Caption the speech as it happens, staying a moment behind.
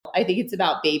I think it's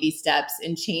about baby steps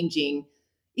and changing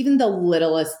even the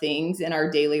littlest things in our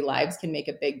daily lives can make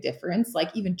a big difference,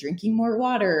 like even drinking more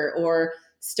water or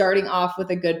starting off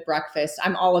with a good breakfast.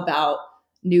 I'm all about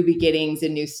new beginnings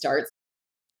and new starts.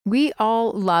 We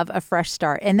all love a fresh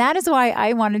start, and that is why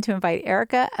I wanted to invite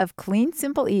Erika of Clean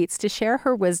Simple Eats to share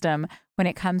her wisdom when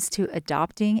it comes to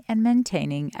adopting and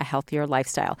maintaining a healthier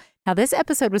lifestyle. Now, this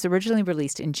episode was originally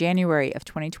released in January of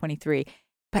 2023,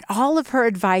 but all of her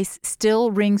advice still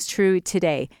rings true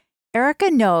today. Erika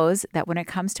knows that when it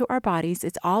comes to our bodies,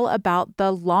 it's all about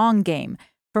the long game.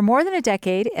 For more than a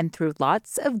decade and through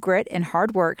lots of grit and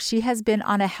hard work, she has been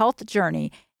on a health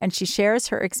journey, and she shares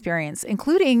her experience,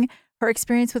 including her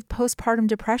experience with postpartum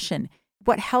depression,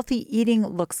 what healthy eating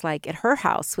looks like at her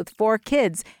house with 4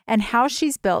 kids, and how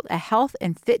she's built a health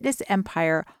and fitness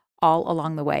empire all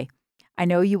along the way. I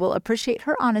know you will appreciate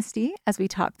her honesty as we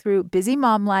talk through busy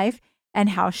mom life and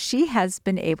how she has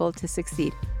been able to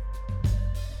succeed.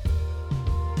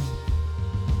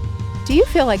 Do you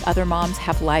feel like other moms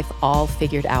have life all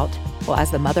figured out? Well,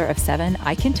 as the mother of 7,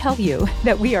 I can tell you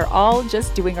that we are all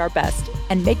just doing our best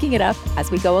and making it up as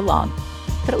we go along.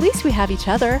 But at least we have each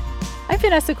other. I'm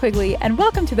Vanessa Quigley, and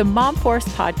welcome to the Mom Force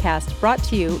podcast brought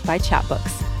to you by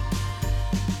Chatbooks.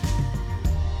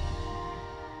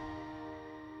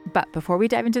 But before we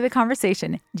dive into the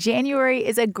conversation, January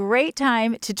is a great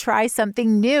time to try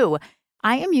something new.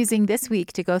 I am using this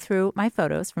week to go through my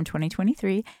photos from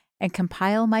 2023 and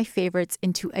compile my favorites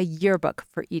into a yearbook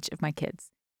for each of my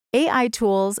kids. AI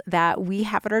tools that we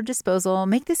have at our disposal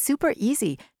make this super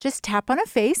easy. Just tap on a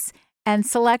face and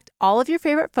select all of your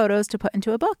favorite photos to put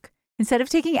into a book. Instead of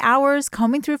taking hours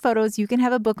combing through photos, you can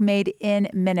have a book made in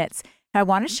minutes. I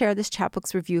want to share this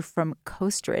Chatbooks review from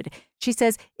Coastrid. She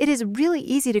says, it is really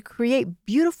easy to create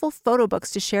beautiful photo books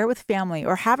to share with family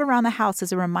or have around the house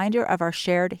as a reminder of our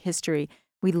shared history.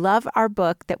 We love our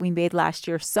book that we made last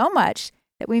year so much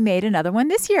that we made another one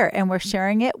this year, and we're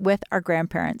sharing it with our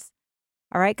grandparents.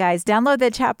 All right, guys, download the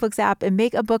Chatbooks app and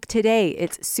make a book today.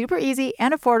 It's super easy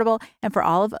and affordable. And for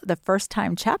all of the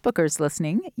first-time Chatbookers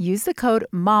listening, use the code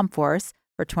MOMFORCE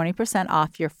for 20%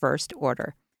 off your first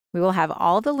order. We will have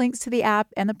all the links to the app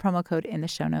and the promo code in the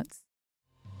show notes.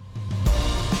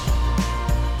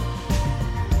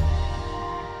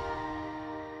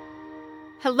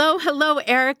 Hello,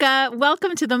 Erika.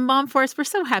 Welcome to the Mom Force. We're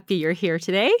so happy you're here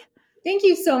today. Thank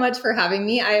you so much for having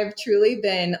me. I have truly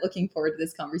been looking forward to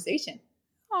this conversation.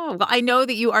 Oh, well, I know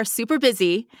that you are super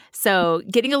busy, so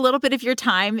getting a little bit of your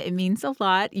time, it means a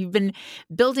lot. You've been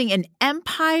building an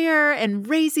empire and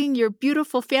raising your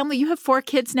beautiful family. You have 4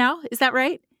 kids now, is that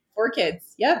right? 4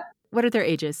 kids, yep. What are their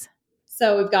ages?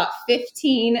 So we've got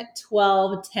 15,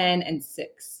 12, 10, and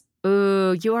 6.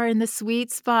 Ooh, you are in the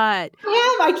sweet spot.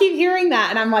 I keep hearing that,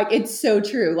 and I'm like, it's so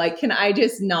true. Like, can I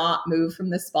just not move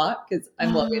from this spot? Because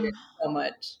I'm loving it so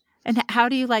much. And how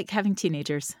do you like having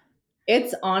teenagers?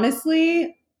 It's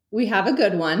honestly, we have a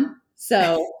good one.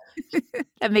 So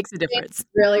that makes a difference. It's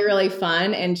really, really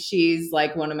fun. And she's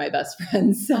like one of my best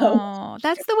friends. So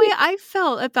that's the way I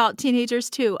felt about teenagers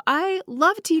too. I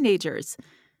love teenagers.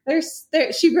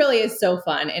 She really is so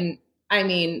fun. And I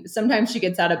mean, sometimes she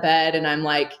gets out of bed and I'm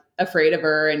like afraid of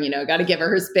her and, got to give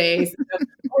her space. So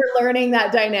we're learning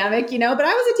that dynamic, but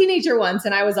I was a teenager once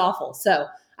and I was awful. So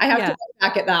I have to look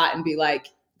back at that and be like,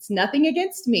 it's nothing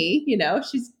against me.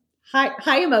 She's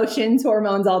high emotions,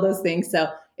 hormones, all those things. So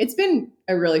it's been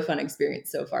a really fun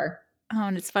experience so far. Oh,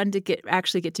 and it's fun to get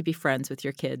to be friends with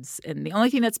your kids. And the only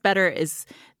thing that's better is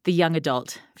the young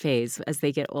adult phase as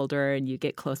they get older and you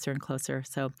get closer and closer.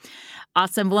 So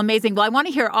awesome. Well, amazing. Well, I want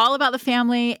to hear all about the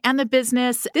family and the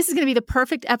business. This is going to be the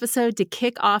perfect episode to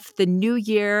kick off the new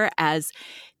year as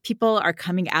people are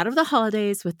coming out of the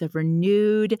holidays with the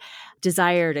renewed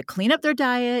desire to clean up their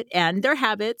diet and their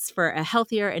habits for a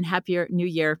healthier and happier new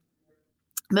year.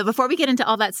 But before we get into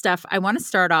all that stuff, I want to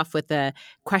start off with a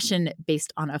question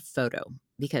based on a photo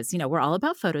because, we're all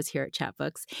about photos here at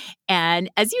Chatbooks. And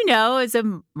as you know, as a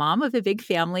mom of a big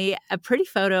family, a pretty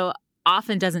photo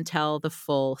often doesn't tell the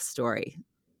full story.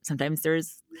 Sometimes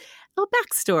there's a little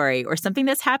backstory or something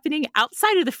that's happening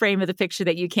outside of the frame of the picture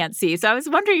that you can't see. So I was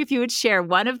wondering if you would share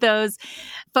one of those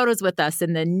photos with us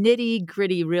and the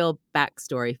nitty-gritty real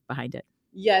backstory behind it.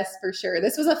 Yes, for sure.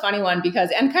 This was a funny one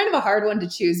and kind of a hard one to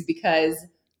choose because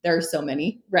there are so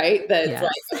many, right? That's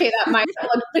like, okay, that might not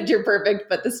look picture perfect,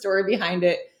 but the story behind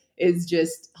it is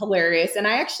just hilarious. And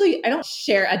I don't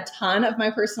share a ton of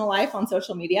my personal life on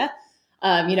social media.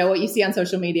 What you see on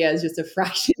social media is just a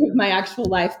fraction of my actual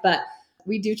life, but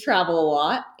we do travel a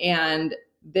lot. And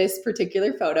this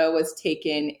particular photo was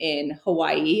taken in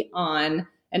Hawaii on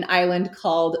an island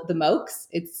called the Mokes.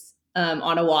 It's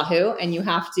on Oahu, and you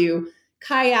have to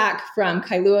kayak from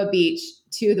Kailua Beach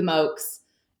to the Mokes,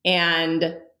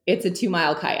 and it's a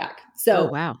 2-mile kayak. So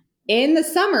wow. In the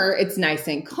summer, it's nice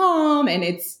and calm, and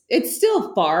it's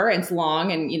still far and it's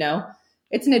long, and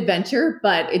it's an adventure,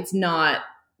 but it's not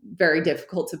very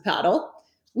difficult to paddle.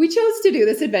 We chose to do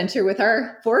this adventure with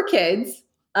our 4 kids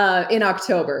in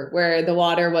October, where the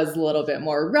water was a little bit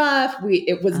more rough.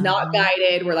 It was not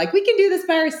guided. We're like, we can do this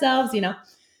by ourselves,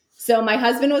 So my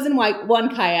husband was in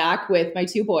one kayak with my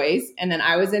 2 boys, and then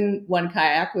I was in one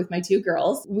kayak with my 2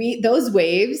 girls. Those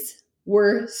waves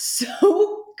were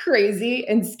so crazy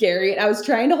and scary. I was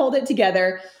trying to hold it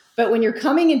together, but when you're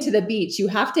coming into the beach, you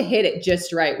have to hit it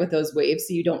just right with those waves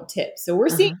so you don't tip. So we're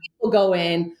seeing people go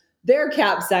in, they're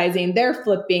capsizing, they're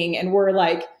flipping, and we're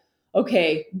like,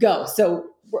 okay, go. So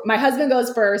my husband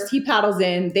goes first, he paddles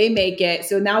in, they make it.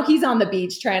 So now he's on the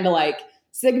beach trying to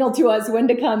signal to us when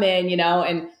to come in,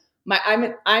 and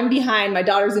I'm behind, my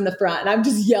daughter's in the front, and I'm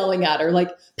just yelling at her like,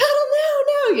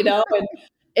 paddle now, and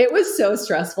it was so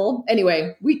stressful.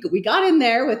 Anyway, we got in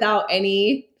there without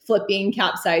any flipping,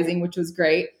 capsizing, which was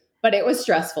great, but it was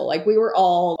stressful. We were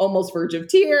all almost verge of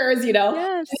tears,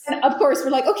 Yes. And of course, we're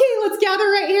like, okay, let's gather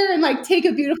right here and take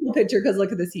a beautiful picture because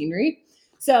look at the scenery.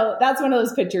 So that's one of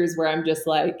those pictures where I'm just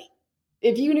like,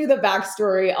 if you knew the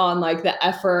backstory on the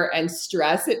effort and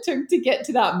stress it took to get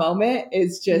to that moment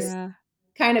is just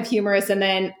kind of humorous. And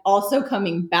then also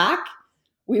coming back,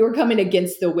 we were coming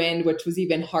against the wind, which was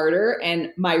even harder.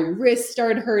 And my wrist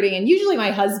started hurting. And usually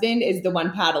my husband is the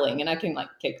one paddling and I can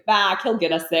kick back. He'll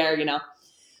get us there,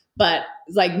 But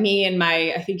it's me and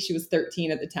I think she was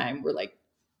 13 at the time, we're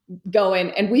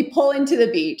going and we pull into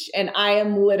the beach and I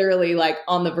am literally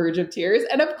on the verge of tears.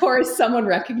 And of course, someone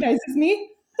recognizes me.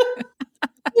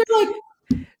 They're like,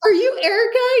 are you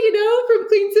Erika, from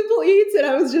Clean Simple Eats? And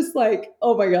I was just like,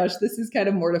 oh my gosh, this is kind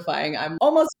of mortifying. I'm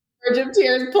almost verge of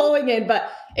tears pulling in, but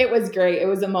it was great. It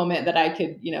was a moment that I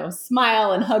could,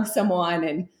 smile and hug someone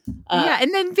and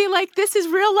and then be like, this is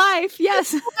real life.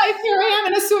 Yes. Here I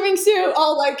am in a swimming suit,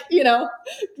 all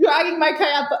dragging my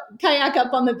kayak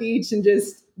up on the beach and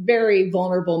just very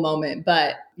vulnerable moment.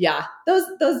 But yeah,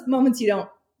 those moments you don't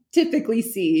typically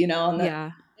see, on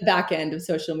the back end of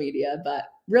social media, but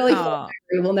really fun.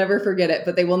 We'll never forget it,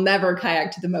 but they will never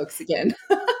kayak to the Mokes again.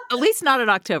 At least not in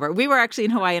October. We were actually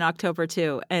in Hawaii in October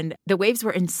too. And the waves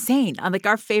were insane. On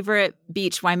our favorite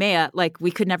beach, Waimea,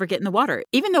 we could never get in the water.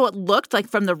 Even though it looked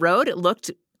from the road, it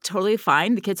looked totally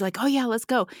fine. The kids were like, oh yeah, let's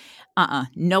go.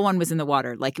 No one was in the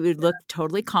water. It would look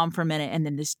totally calm for a minute. And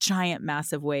then this giant,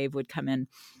 massive wave would come in.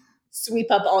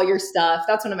 Sweep up all your stuff.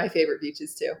 That's one of my favorite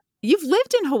beaches too. You've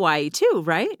lived in Hawaii too,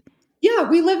 right? Yeah,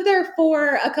 we lived there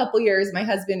for a couple years. My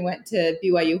husband went to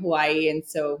BYU Hawaii. And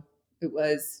so it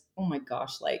was, oh my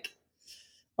gosh,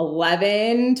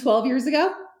 11, 12 years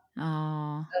ago.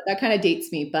 Oh, so that kind of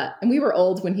dates me. And we were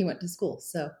old when he went to school.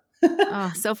 So,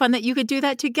 so fun that you could do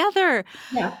that together.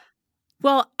 Yeah.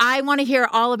 Well, I want to hear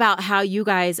all about how you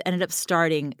guys ended up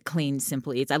starting Clean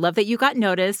Simple Eats. I love that you got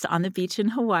noticed on the beach in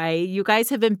Hawaii. You guys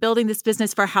have been building this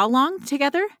business for how long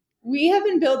together? We have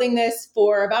been building this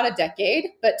for about a decade,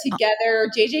 but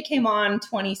together, JJ came on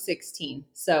 2016.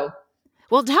 So,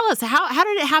 well, tell us, how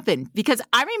did it happen? Because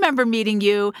I remember meeting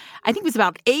you, I think it was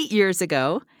about 8 years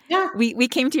ago. Yeah. We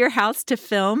came to your house to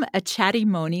film a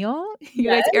chattimonial.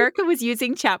 Yes. Erika was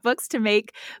using chatbooks to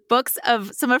make books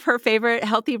of some of her favorite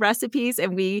healthy recipes.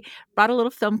 And we brought a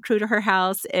little film crew to her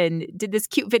house and did this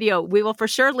cute video. We will for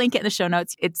sure link it in the show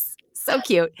notes. It's so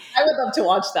cute. I would love to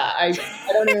watch that. I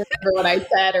don't even remember what I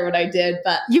said or what I did,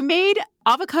 but you made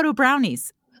avocado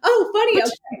brownies. Oh, funny.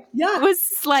 Okay. Yeah. It was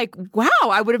wow,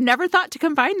 I would have never thought to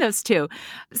combine those two.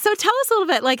 So tell us a little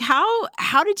bit,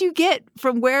 how did you get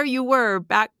from where you were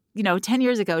back, 10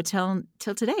 years ago till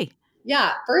today?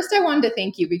 Yeah. First, I wanted to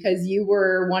thank you because you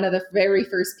were one of the very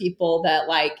first people that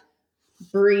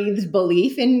breathed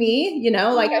belief in me,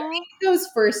 I think those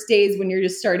first days when you're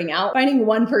just starting out, finding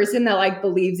one person that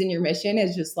believes in your mission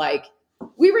is just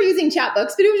we were using chat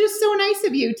books, but it was just so nice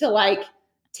of you to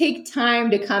take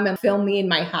time to come and film me in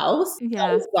my house. Yeah.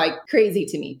 That was crazy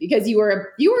to me because you were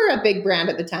a big brand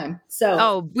at the time.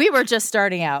 So we were just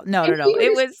starting out. No.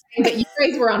 It was but you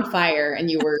guys were on fire and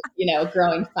you were,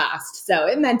 growing fast. So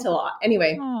it meant a lot.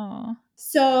 Anyway. Aww.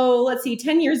 So let's see,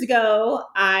 10 years ago,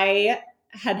 I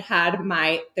had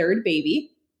my third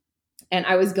baby and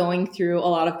I was going through a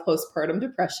lot of postpartum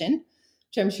depression,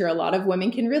 which I'm sure a lot of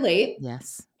women can relate.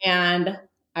 Yes. And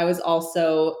I was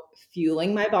also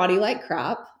fueling my body like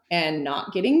crap and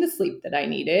not getting the sleep that I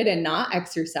needed and not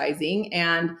exercising.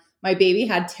 And my baby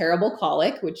had terrible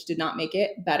colic, which did not make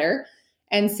it better.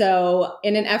 And so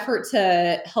in an effort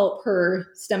to help her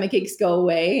stomach aches go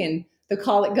away and the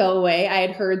colic go away, I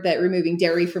had heard that removing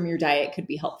dairy from your diet could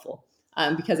be helpful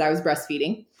because I was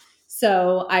breastfeeding.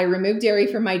 So I removed dairy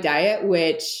from my diet,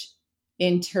 which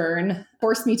in turn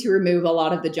forced me to remove a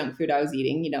lot of the junk food I was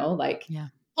eating, like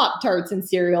Pop-Tarts and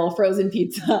cereal, frozen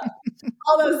pizza,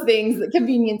 all those things, the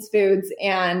convenience foods,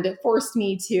 and forced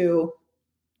me to,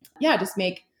 just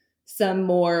make some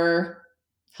more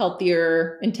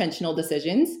healthier, intentional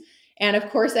decisions. And of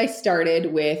course, I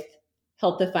started with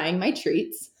healthifying my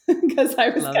treats because I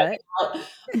was cutting out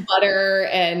butter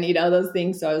and, those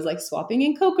things. So I was like swapping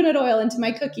in coconut oil into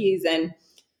my cookies. And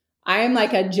I am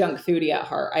like a junk foodie at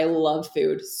heart. I love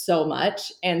food so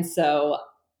much. And so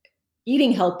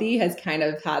eating healthy has kind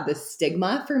of had this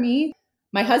stigma for me.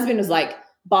 My husband was like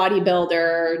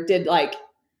bodybuilder, did like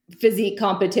physique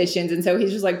competitions. And so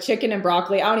he's just like chicken and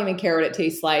broccoli. I don't even care what it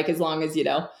tastes like as long as,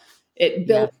 it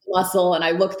builds muscle and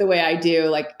I look the way I do,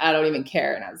 like, I don't even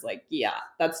care. And I was like, yeah,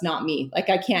 that's not me. Like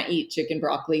I can't eat chicken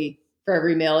broccoli for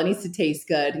every meal. It needs to taste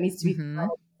good. It needs to be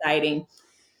exciting.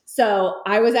 So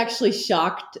I was actually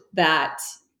shocked that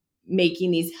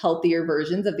making these healthier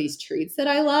versions of these treats that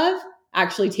I love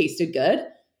actually tasted good.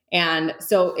 And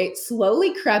so it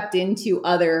slowly crept into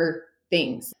other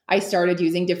things. I started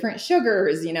using different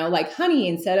sugars, like honey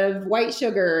instead of white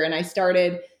sugar. And I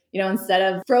started, instead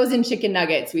of frozen chicken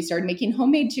nuggets, we started making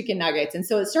homemade chicken nuggets. And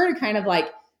so it started kind of like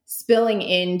spilling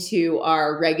into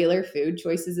our regular food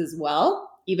choices as well.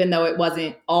 Even though it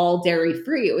wasn't all dairy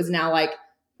free, it was now like,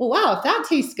 well, wow, if that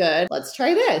tastes good, let's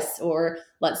try this or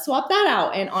let's swap that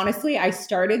out. And honestly, I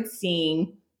started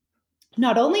seeing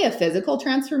not only a physical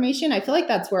transformation, I feel like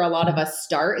that's where a lot of us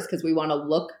start is because we want to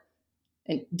look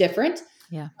different.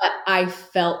 Yeah. But I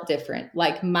felt different.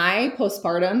 Like my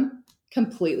postpartum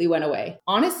completely went away.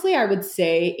 Honestly, I would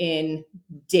say in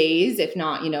days, if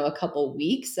not, a couple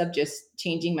weeks of just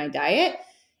changing my diet.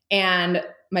 And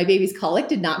my baby's colic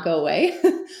did not go away.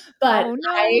 But oh,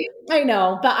 no. I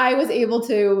know, but I was able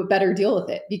to better deal with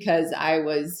it because I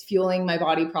was fueling my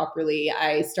body properly.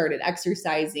 I started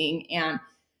exercising and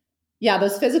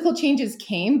those physical changes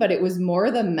came, but it was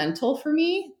more the mental for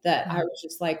me that I was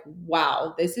just like,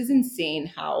 wow, this is insane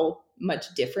how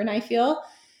much different I feel.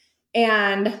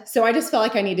 And so I just felt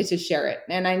like I needed to share it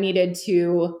and I needed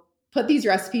to put these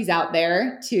recipes out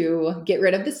there to get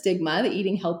rid of the stigma that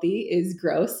eating healthy is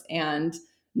gross and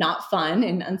not fun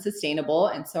and unsustainable.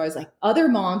 And so I was like, other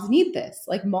moms need this.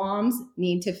 Like moms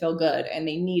need to feel good and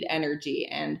they need energy.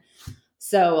 And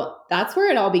so that's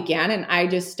where it all began. And I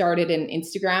just started an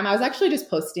Instagram. I was actually just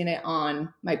posting it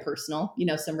on my personal,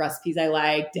 some recipes I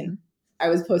liked. And I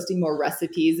was posting more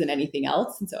recipes than anything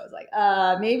else. And so I was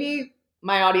like, maybe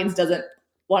my audience doesn't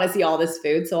want to see all this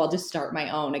food. So I'll just start my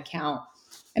own account.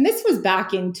 And this was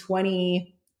back in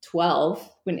 2012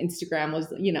 when Instagram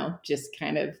was, just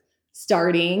kind of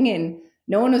starting and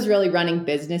no one was really running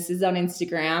businesses on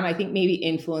Instagram. I think maybe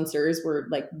influencers were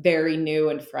like very new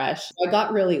and fresh. I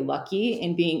got really lucky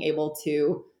in being able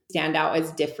to stand out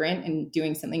as different and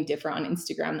doing something different on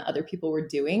Instagram that other people were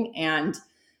doing. And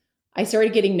I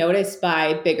started getting noticed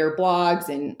by bigger blogs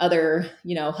and other,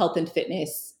 health and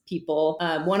fitness people.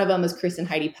 One of them was Chris and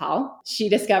Heidi Powell. She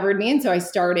discovered me. And so I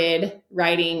started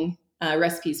writing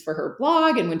recipes for her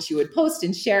blog. And when she would post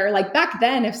and share, like back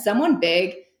then, if someone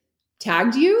big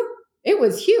tagged you, it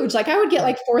was huge. Like I would get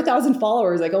like 4,000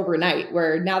 followers like overnight,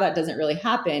 where now that doesn't really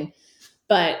happen.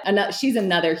 But she's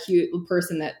another huge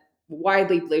person that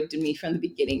widely believed in me from the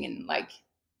beginning. And like,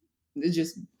 it's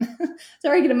just,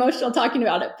 sorry, I get emotional talking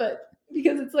about it, but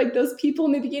because it's like those people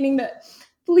in the beginning that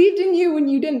believed in you when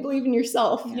you didn't believe in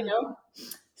yourself,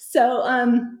 So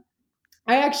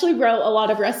I actually wrote a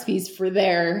lot of recipes for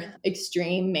their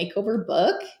extreme makeover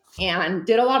book and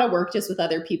did a lot of work just with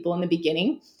other people in the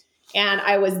beginning. And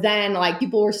I was then like,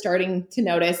 people were starting to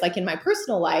notice like in my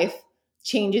personal life,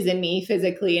 changes in me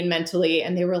physically and mentally.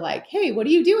 And they were like, hey, what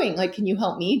are you doing? Like, can you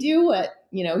help me do what,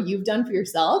 you've done for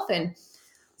yourself? And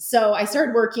so I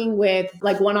started working with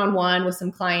like one-on-one with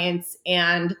some clients.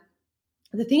 And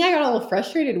the thing I got a little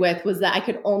frustrated with was that I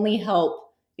could only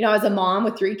help, as a mom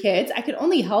with 3 kids, I could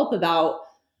only help about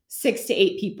 6 to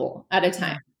 8 people at a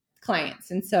time,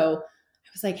 clients. And so I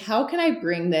was like, how can I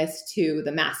bring this to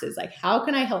the masses? Like, how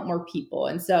can I help more people?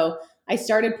 And so I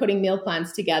started putting meal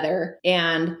plans together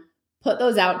and put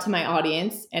those out to my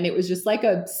audience. And it was just like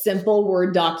a simple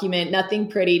Word document, nothing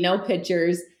pretty, no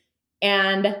pictures.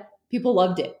 And people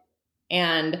loved it.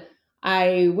 And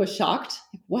I was shocked.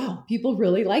 Wow, people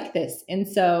really like this. And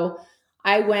so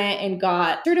I went and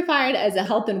got certified as a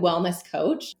health and wellness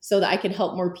coach so that I could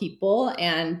help more people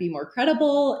and be more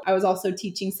credible. I was also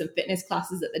teaching some fitness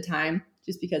classes at the time,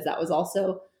 just because that was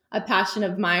also a passion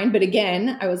of mine. But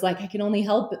again, I was like, I can only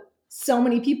help so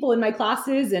many people in my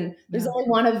classes and there's only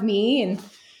one of me. And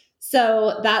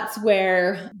so that's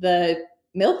where the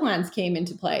meal plans came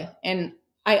into play. And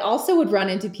I also would run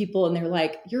into people and they're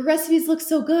like, your recipes look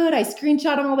so good. I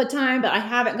screenshot them all the time, but I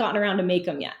haven't gotten around to make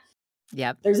them yet.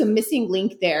 Yep. There's a missing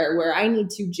link there where I need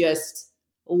to just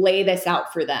lay this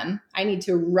out for them. I need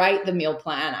to write the meal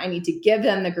plan. I need to give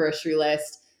them the grocery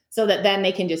list so that then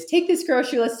they can just take this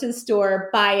grocery list to the store,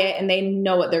 buy it, and they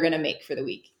know what they're going to make for the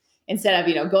week. Instead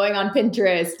of, going on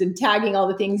Pinterest and tagging all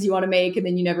the things you want to make and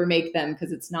then you never make them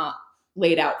because it's not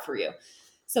laid out for you.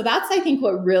 So that's, I think,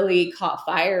 what really caught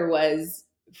fire was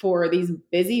for these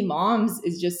busy moms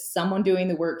is just someone doing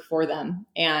the work for them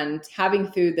and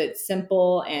having food that's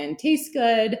simple and tastes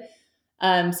good.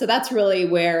 So that's really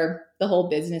where the whole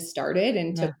business started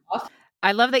and took off.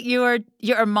 I love that you're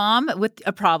a mom with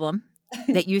a problem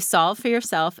that you solve for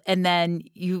yourself, and then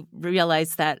you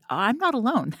realize that I'm not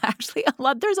alone. Actually,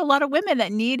 there's a lot of women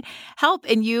that need help,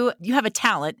 and you have a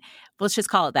talent. Let's just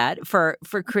call it that for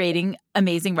creating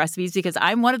amazing recipes. Because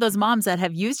I'm one of those moms that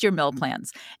have used your meal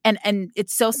plans, and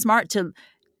it's so smart to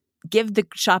give the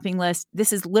shopping list.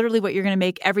 This is literally what you're going to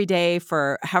make every day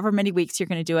for however many weeks you're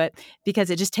going to do it, because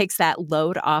it just takes that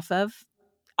load off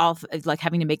like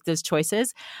having to make those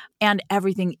choices, and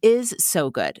everything is so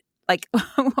good. Like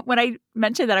when I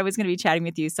mentioned that I was going to be chatting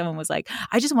with you, someone was like,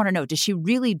 I just want to know, does she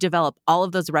really develop all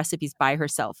of those recipes by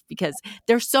herself? Because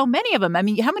there's so many of them. I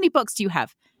mean, how many books do you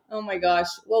have? Oh my gosh.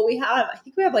 Well, I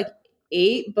think we have like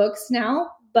 8 books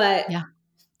now, but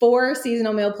 4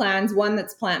 seasonal meal plans, 1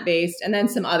 that's plant-based, and then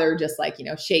some other just like,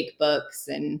 shake books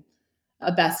and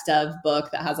a best of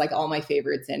book that has like all my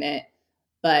favorites in it.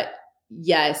 But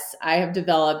yes, I have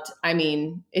developed,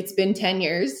 it's been 10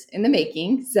 years in the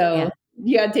making. So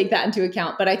you got to take that into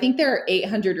account. But I think there are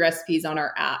 800 recipes on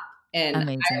our app. And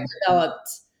amazing. I have developed,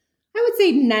 I would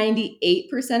say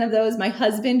 98% of those. My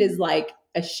husband is like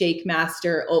a shake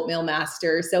master, oatmeal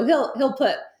master. So he'll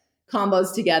put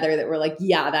combos together that we're like,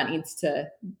 yeah, that needs to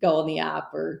go on the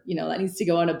app, or, that needs to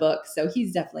go in a book. So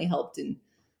he's definitely helped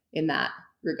in that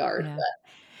regard. Yeah.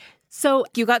 But so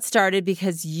you got started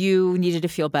because you needed to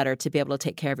feel better to be able to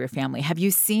take care of your family. Have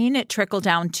you seen it trickle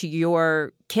down to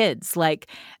your kids? Like,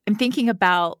 I'm thinking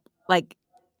about like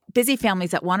busy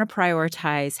families that want to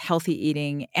prioritize healthy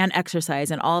eating and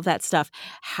exercise and all of that stuff.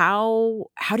 How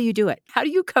do you do it? How do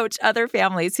you coach other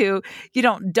families who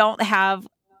don't have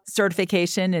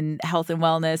certification in health and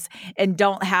wellness and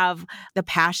don't have the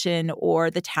passion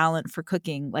or the talent for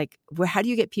cooking? Like, how do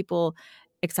you get people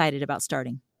excited about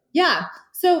starting? Yeah.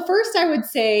 So first, I would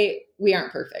say we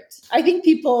aren't perfect. I think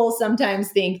people sometimes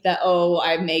think that,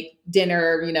 I make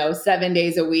dinner, 7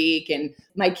 days a week and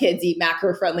my kids eat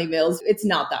macro-friendly meals. It's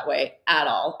not that way at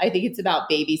all. I think it's about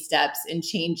baby steps and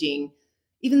changing.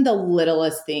 Even the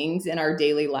littlest things in our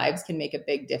daily lives can make a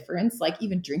big difference, like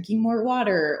even drinking more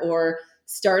water or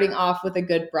starting off with a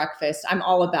good breakfast. I'm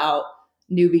all about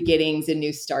new beginnings and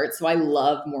new starts. So I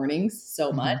love mornings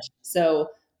so much. So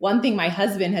one thing my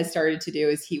husband has started to do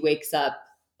is he wakes up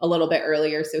a little bit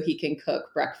earlier so he can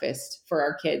cook breakfast for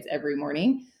our kids every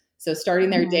morning. So starting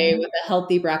their day with a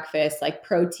healthy breakfast, like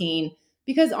protein,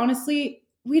 because honestly,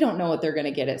 we don't know what they're going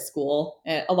to get at school.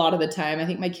 A lot of the time, I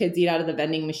think my kids eat out of the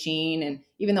vending machine. And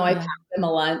even though I pack them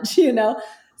a lunch,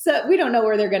 so we don't know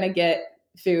where they're going to get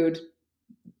food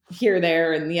here,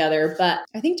 there, and the other. But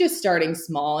I think just starting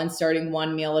small and starting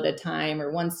one meal at a time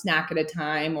or one snack at a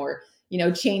time, or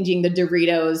changing the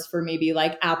Doritos for maybe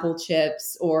like apple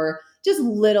chips, or just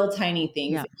little tiny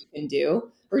things that you can do,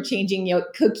 or changing,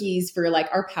 cookies for like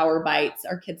our Power Bites.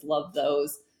 Our kids love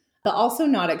those, but also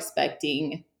not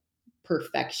expecting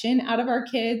perfection out of our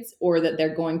kids, or that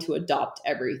they're going to adopt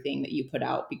everything that you put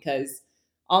out, because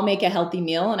I'll make a healthy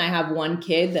meal and I have one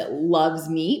kid that loves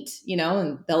meat,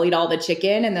 and they'll eat all the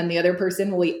chicken, and then the other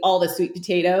person will eat all the sweet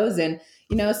potatoes. And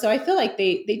so I feel like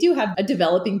they do have a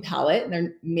developing palate, and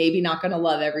they're maybe not going to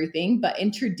love everything, but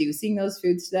introducing those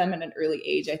foods to them at an early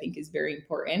age, I think, is very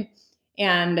important.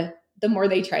 And the more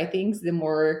they try things, the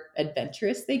more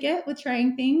adventurous they get with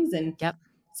trying things. And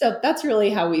so that's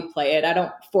really how we play it. I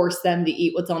don't force them to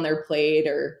eat what's on their plate,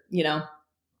 or,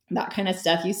 that kind of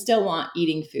stuff. You still want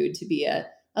eating food to be a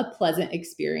pleasant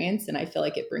experience. And I feel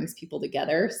like it brings people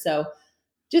together. So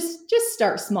just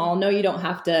start small. No, you don't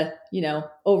have to,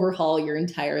 overhaul your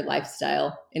entire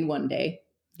lifestyle in one day.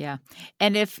 Yeah.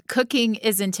 And if cooking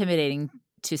is intimidating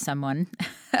to someone,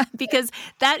 because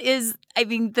that is,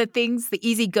 the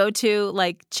easy go-to,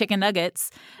 like chicken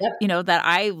nuggets, that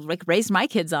I like raised my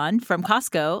kids on from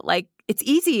Costco, like it's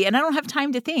easy and I don't have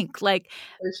time to think. Like,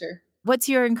 for sure. What's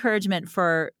your encouragement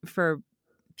for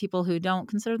people who don't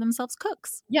consider themselves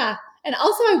cooks. Yeah. And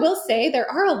also I will say there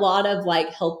are a lot of like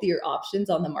healthier options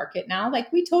on the market now.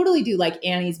 Like we totally do like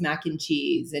Annie's mac and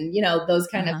cheese and, those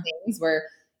kind of things where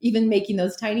even making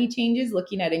those tiny changes,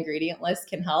 looking at ingredient lists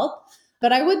can help.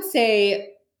 But I would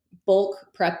say bulk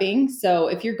prepping. So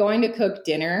if you're going to cook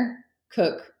dinner,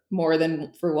 cook more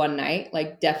than for one night,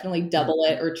 like definitely double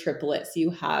it or triple it so you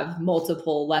have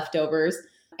multiple leftovers.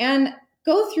 And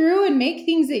go through and make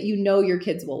things that your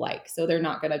kids will like. So they're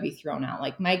not going to be thrown out.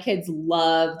 Like my kids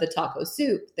love the taco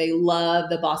soup. They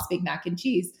love the Boss Big mac and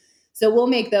cheese. So we'll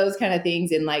make those kind of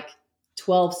things in like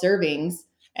 12 servings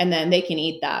and then they can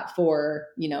eat that for,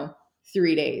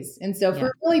 3 days. And so for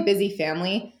a really busy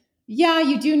family,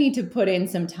 you do need to put in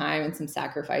some time and some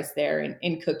sacrifice there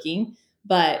in cooking,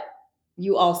 but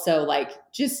you also like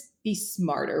just be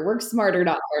smarter, work smarter,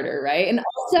 not harder. Right. And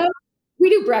also we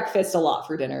do breakfast a lot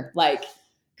for dinner, like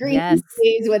green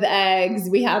teas with eggs.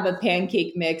 We have a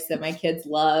pancake mix that my kids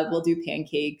love. We'll do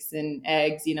pancakes and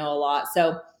eggs, a lot.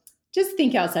 So just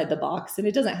think outside the box and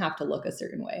it doesn't have to look a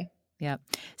certain way. Yeah.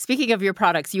 Speaking of your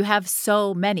products, you have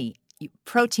so many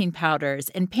protein powders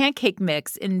and pancake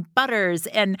mix and butters.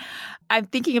 And I'm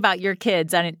thinking about your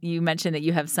kids. And you mentioned that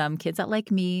you have some kids that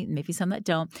like meat, maybe some that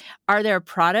don't. Are there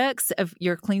products of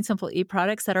your Clean Simple Eat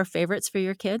products that are favorites for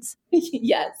your kids?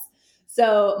 Yes.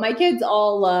 So my kids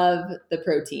all love the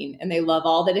protein and they love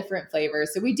all the different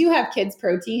flavors. So we do have kids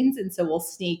proteins. And so we'll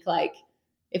sneak like,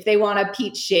 if they want a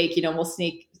peach shake, we'll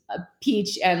sneak a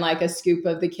peach and like a scoop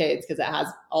of the kids because it has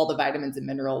all the vitamins and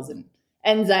minerals and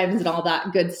enzymes and all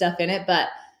that good stuff in it. But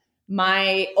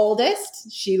my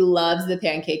oldest, she loves the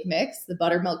pancake mix, the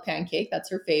buttermilk pancake. That's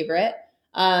her favorite.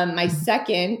 My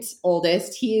second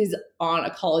oldest, he's on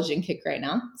a collagen kick right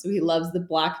now. So he loves the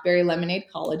blackberry lemonade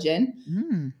collagen.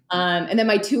 And then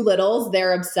my two littles,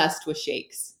 they're obsessed with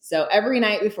shakes. So every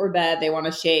night before bed, they want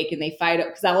a shake and they fight it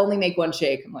because I'll only make one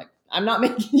shake. I'm like, I'm not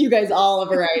making you guys all a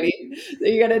variety. So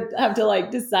you're going to have to like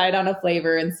decide on a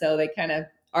flavor. And so they kind of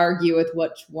argue with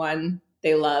which one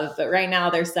they love. But right now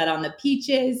they're set on the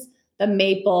peaches, the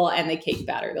maple, and the cake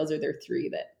batter. Those are their three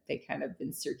that they kind of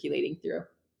been circulating through.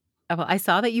 Oh, well, I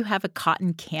saw that you have a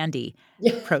cotton candy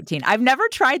protein. I've never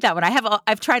tried that one.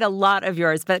 I've tried a lot of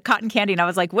yours, but cotton candy, and I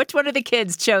was like, which one of the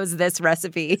kids chose this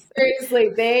recipe?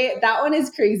 Seriously, that one is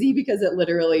crazy because it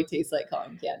literally tastes like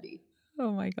cotton candy.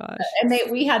 Oh my gosh. And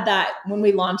we had that when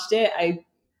we launched it. I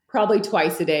probably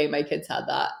twice a day, my kids had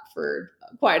that for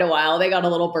quite a while. They got a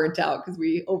little burnt out because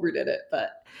we overdid it. But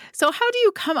so how do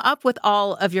you come up with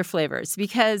all of your flavors?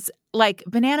 Because like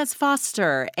Bananas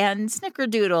Foster and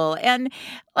Snickerdoodle and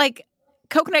like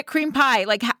coconut cream pie,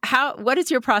 like what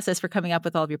is your process for coming up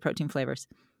with all of your protein flavors?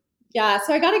 Yeah,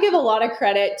 so I got to give a lot of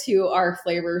credit to our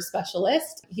flavor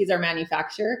specialist. He's our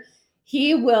manufacturer.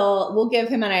 We'll give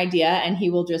him an idea and he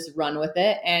will just run with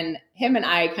it. And him and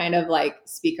I kind of like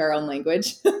speak our own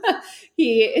language.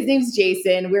 His name's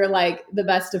Jason. We're like the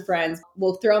best of friends.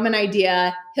 We'll throw him an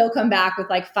idea. He'll come back with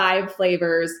like 5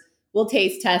 flavors. We'll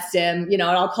taste test him, and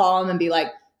I'll call him and be like,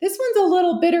 this one's a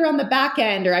little bitter on the back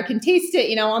end, or I can taste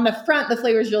it, on the front, the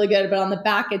flavor is really good, but on the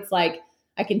back, it's like,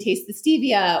 I can taste the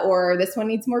stevia, or this one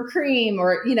needs more cream,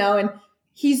 or, and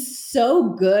he's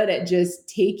so good at just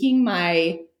taking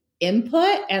my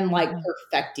input and like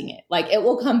perfecting it. Like it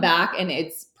will come back and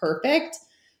it's perfect.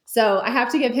 So I have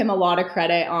to give him a lot of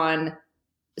credit on,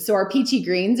 so our peachy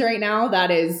greens right now,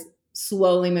 that is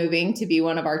slowly moving to be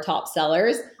one of our top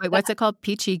sellers. Wait, what's it called?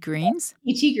 Peachy greens?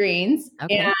 Peachy greens.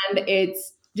 Okay. And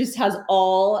it's just has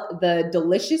all the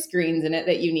delicious greens in it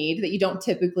that you need that you don't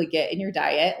typically get in your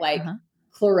diet, like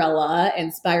chlorella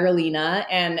and spirulina,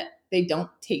 and they don't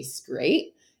taste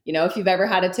great. If you've ever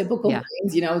had a typical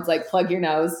greens, it's like plug your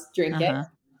nose, drink it.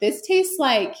 This tastes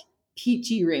like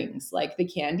peachy rings, like the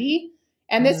candy.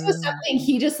 And this was something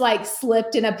he just like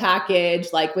slipped in a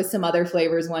package, like with some other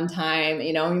flavors one time,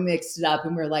 we mixed it up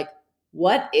and we're like,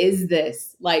 what is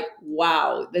this? Like,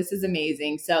 wow, this is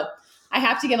amazing. So I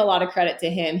have to give a lot of credit to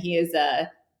him. He is a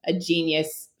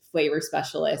genius flavor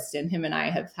specialist, and him and I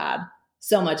have had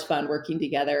so much fun working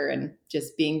together and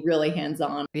just being really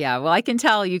hands-on. Yeah, well, I can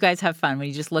tell you guys have fun when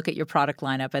you just look at your product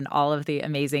lineup and all of the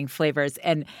amazing flavors.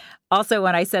 And also,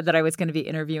 when I said that I was going to be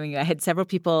interviewing you, I had several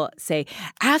people say,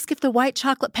 ask if the white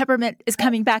chocolate peppermint is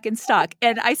coming back in stock.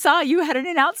 And I saw you had an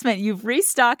announcement. You've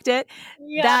restocked it.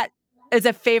 Yeah. That is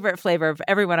a favorite flavor of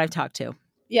everyone I've talked to.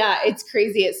 Yeah, it's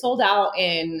crazy. It sold out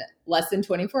in less than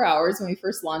 24 hours when we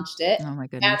first launched it. Oh my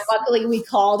goodness. And luckily we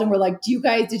called and we're like,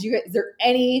 is there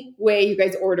any way you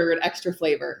guys ordered extra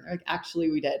flavor? Like,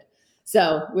 actually we did.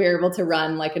 So we were able to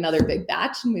run like another big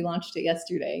batch and we launched it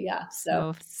yesterday. Yeah.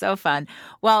 So fun.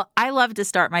 Well, I love to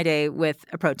start my day with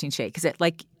a protein shake because it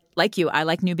like like you, I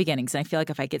like new beginnings. And I feel like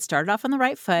if I get started off on the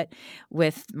right foot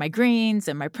with my greens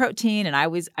and my protein, and I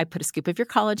put a scoop of your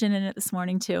collagen in it this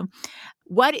morning too.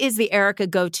 What is the Erika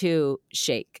go-to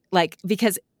shake? Like,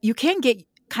 because you can get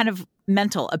kind of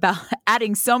mental about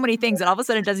adding so many things and all of a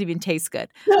sudden it doesn't even taste good.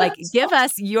 Like, give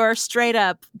us your straight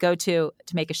up go-to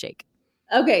to make a shake.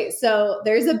 Okay, so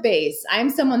there's a base. I'm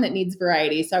someone that needs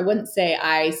variety, so I wouldn't say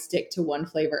I stick to one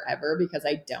flavor ever because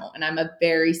I don't. And I'm a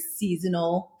very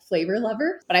seasonal flavor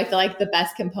lover, but I feel like the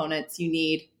best components, you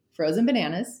need frozen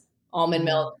bananas, almond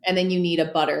milk, and then you need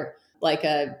a butter, like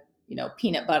a,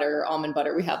 peanut butter or almond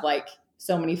butter. We have like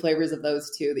so many flavors of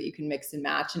those too that you can mix and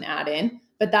match and add in.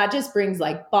 But that just brings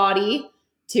like body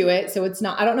to it. So it's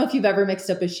not, I don't know if you've ever mixed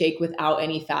up a shake without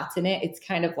any fats in it. It's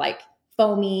kind of like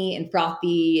foamy and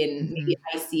frothy and maybe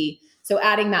icy. So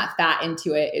adding that fat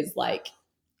into it is like,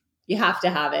 you have to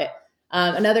have it.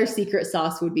 Another secret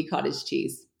sauce would be cottage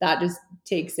cheese. That just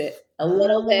takes it a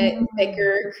little bit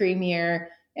thicker, creamier,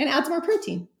 and adds more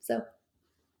protein. So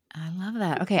I love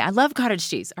that. Okay. I love cottage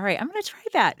cheese. All right. I'm going to try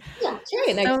that. Yeah, try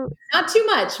it. So, not too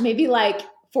much, maybe like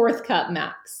 4th cup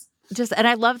max. And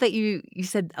I love that you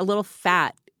said a little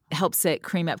fat helps it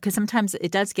cream up, because sometimes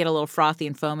it does get a little frothy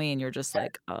and foamy and you're just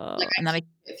like, oh, and then I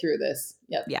get through this.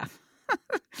 Yep. Yeah.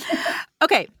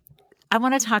 Okay. I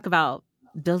want to talk about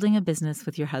building a business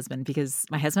with your husband, because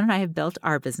my husband and I have built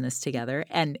our business together.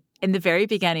 And in the very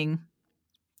beginning,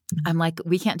 I'm like,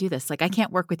 we can't do this. Like, I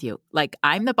can't work with you. Like,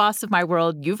 I'm the boss of my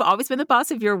world. You've always been the boss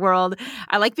of your world.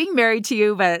 I like being married to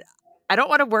you, but I don't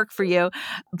want to work for you.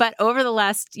 But over the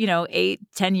last,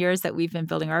 8-10 years that we've been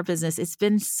building our business, it's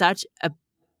been such a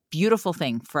beautiful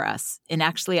thing for us. And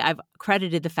actually, I've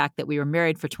credited the fact that we were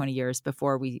married for 20 years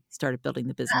before we started building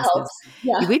the business.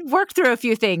 Yeah. We'd worked through a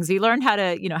few things. We learned how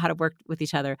to work with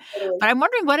each other. But I'm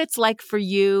wondering what it's like for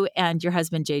you and your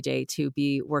husband, JJ, to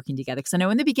be working together. Because I know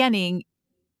in the beginning,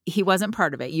 he wasn't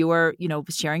part of it. You were,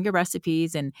 sharing your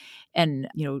recipes and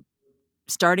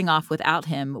starting off without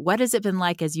him. What has it been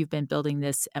like as you've been building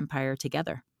this empire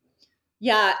together?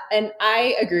 Yeah. And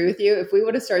I agree with you. If we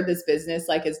would have started this business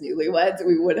like as newlyweds,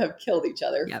 we would have killed each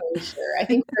other for sure. I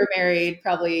think we were married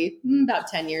probably about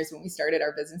 10 years when we started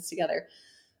our business together.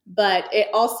 But it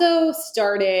also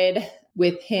started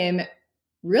with him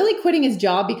really quitting his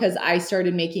job because I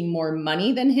started making more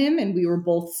money than him. And we were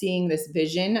both seeing this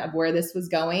vision of where this was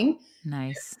going.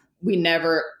 Nice. I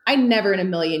never in a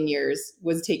million years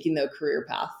was taking the career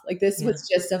path. Like this was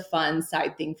just a fun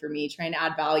side thing for me, trying to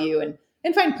add value and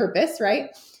find purpose. Right.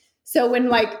 So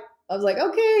when I was like,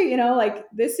 okay,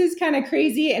 this is kind of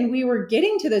crazy. And we were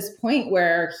getting to this point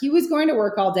where he was going to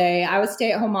work all day. I was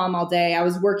stay-at-home mom all day. I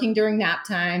was working during nap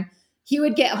time. He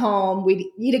would get home. We'd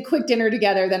eat a quick dinner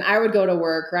together. Then I would go to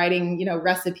work writing,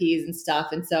 recipes and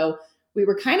stuff. And so we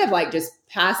were kind of like just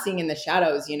passing in the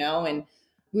shadows, and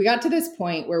we got to this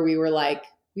point where we were like,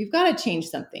 we've got to change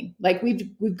something. Like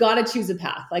we've got to choose a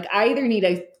path. Like I either need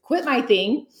to quit my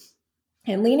thing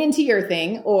and lean into your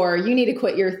thing, or you need to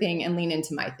quit your thing and lean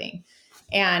into my thing.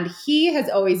 And he has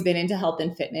always been into health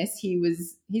and fitness.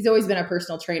 He's always been a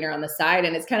personal trainer on the side.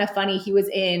 And it's kind of funny. He was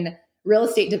in real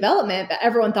estate development, but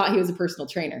everyone thought he was a personal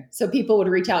trainer. So people would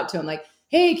reach out to him like,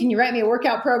 hey, can you write me a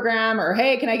workout program? Or,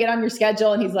 hey, can I get on your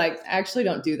schedule? And he's like, I actually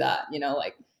don't do that.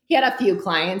 He had a few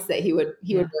clients that he would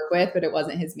work with, but it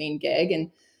wasn't his main gig.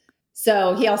 And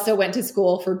so he also went to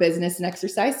school for business and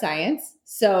exercise science.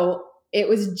 So it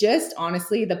was just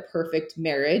honestly the perfect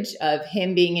marriage of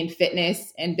him being in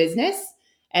fitness and business.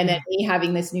 And then me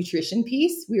having this nutrition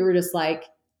piece. We were just like,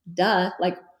 duh,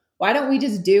 like, why don't we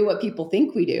just do what people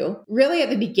think we do? Really, at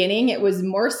the beginning, it was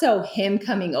more so him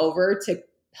coming over to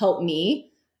help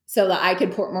me so that I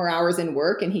could put more hours in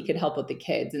work and he could help with the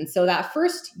kids. And so that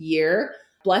first year,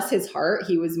 bless his heart,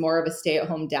 he was more of a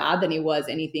stay-at-home dad than he was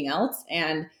anything else.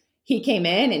 And he came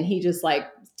in and he just like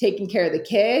taking care of the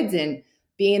kids and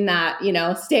being that,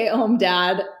 stay-at-home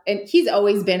dad. And he's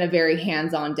always been a very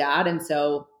hands-on dad. And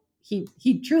so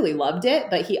he truly loved it,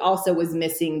 but he also was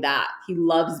missing that. He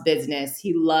loves business.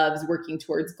 He loves working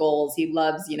towards goals. He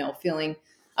loves, feeling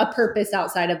a purpose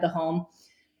outside of the home.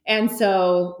 And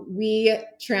so we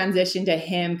transitioned to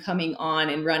him coming on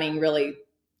and running really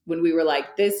when we were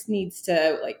like, this needs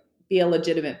to be a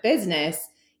legitimate business.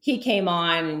 He came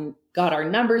on and got our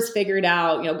numbers figured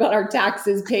out, got our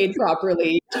taxes paid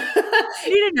properly.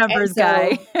 You need a numbers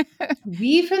guy.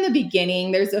 We, from the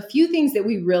beginning, there's a few things that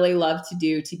we really love to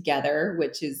do together,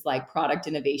 which is like product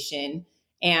innovation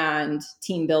and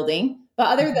team building. But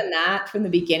other than that, from the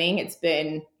beginning, it's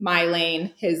been my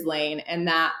lane, his lane. And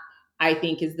that I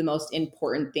think is the most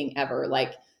important thing ever.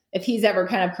 Like if he's ever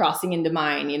kind of crossing into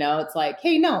mine, it's like,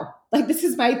 hey, no, Like, this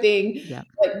is my thing. Yeah.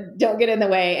 Like, don't get in the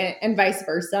way, and vice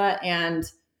versa. And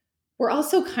we're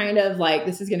also kind of like,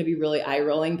 this is going to be really eye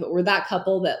rolling, but we're that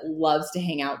couple that loves to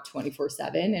hang out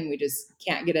 24/7, and we just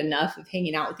can't get enough of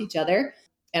hanging out with each other.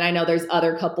 And I know there's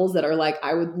other couples that are like,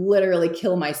 I would literally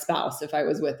kill my spouse if I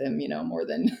was with him, more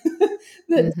than,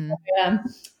 than I am.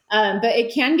 But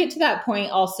it can get to that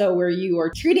point also where you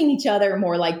are treating each other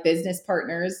more like business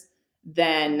partners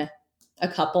than a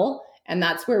couple. And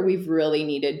that's where we've really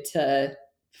needed to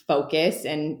focus.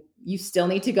 And you still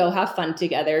need to go have fun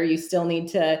together. You still need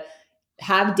to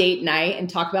have date night and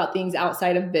talk about things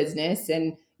outside of business,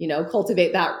 and,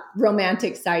 cultivate that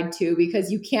romantic side too,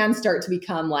 because you can start to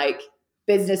become like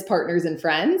business partners and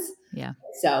friends. Yeah.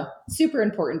 So super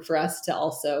important for us to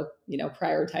also,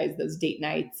 prioritize those date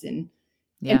nights and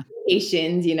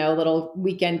vacations, little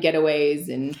weekend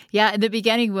getaways. And yeah, in the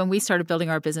beginning, when we started building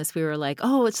our business, we were like,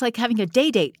 oh, it's like having a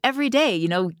date every day,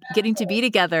 getting to be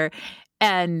together.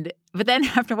 But then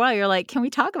after a while, you're like, can we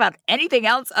talk about anything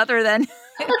else other than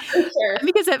sure.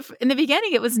 Because in the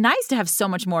beginning, it was nice to have so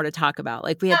much more to talk about.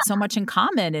 Like, we had so much in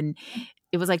common, and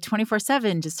it was like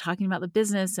 24/7 just talking about the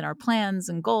business and our plans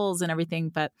and goals and everything.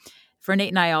 But for Nate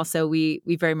and I also, we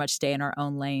very much stay in our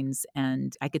own lanes,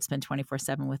 and I could spend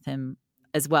 24/7 with him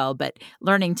as well. But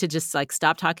learning to just like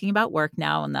stop talking about work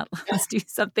now, and let's do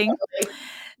something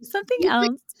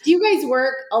else. Do you guys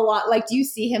work a lot? Like, do you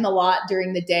see him a lot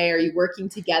during the day? Are you working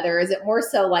together? Is it more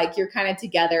so like you're kind of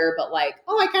together, but like,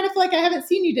 oh, I kind of feel like I haven't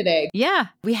seen you today? Yeah.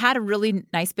 We had a really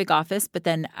nice big office, but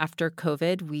then after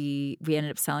COVID, we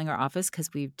ended up selling our office because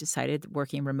we decided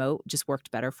working remote just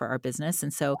worked better for our business.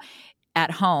 And so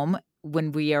at home,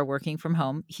 when we are working from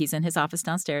home, he's in his office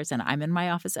downstairs and I'm in my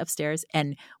office upstairs,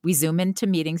 and we Zoom into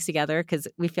meetings together because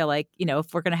we feel like,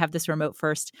 if we're going to have this remote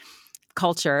first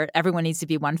culture, everyone needs to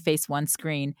be one face, one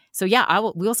screen. So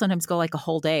yeah, we'll sometimes go like a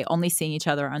whole day only seeing each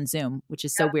other on Zoom, which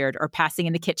is so weird, or passing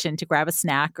in the kitchen to grab a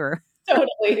snack or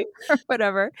totally or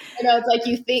whatever. It's like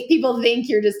people think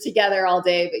you're just together all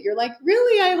day, but you're like,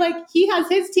 really? He has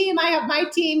his team, I have my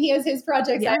team, he has his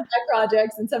projects, I have my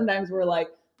projects. And sometimes we're like,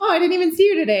 oh, I didn't even see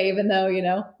you today, even though,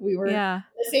 we were in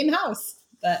the same house.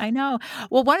 But I know.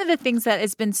 Well, one of the things that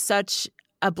has been such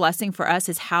a blessing for us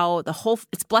is how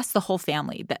it's blessed the whole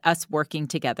family, us working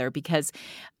together, because,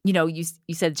 you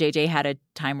said JJ had a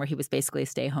time where he was basically a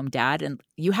stay-at-home dad, and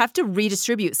you have to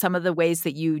redistribute some of the ways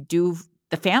that you do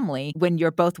the family when you're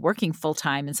both working full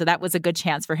time. And so that was a good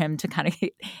chance for him to kind of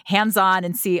get hands-on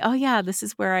and see, oh yeah, this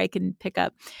is where I can pick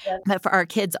up. Yeah. But for our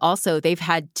kids also, they've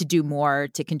had to do more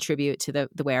to contribute to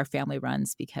the way our family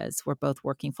runs because we're both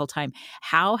working full time.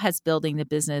 How has building the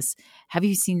business, have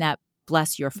you seen that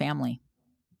bless your family?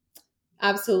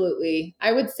 Absolutely.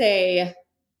 I would say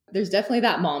there's definitely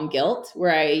that mom guilt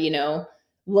where I,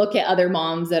 look at other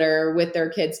moms that are with their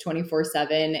kids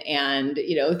 24/7 and,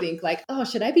 think like, oh,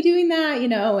 should I be doing that?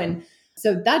 And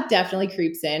so that definitely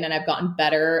creeps in, and I've gotten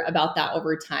better about that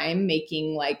over time,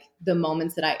 making like the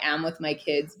moments that I am with my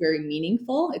kids very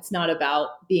meaningful. It's not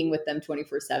about being with them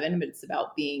 24/7, but it's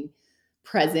about being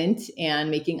present and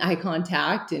making eye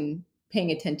contact and paying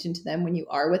attention to them when you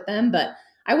are with them. But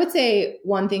I would say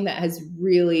one thing that has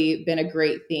really been a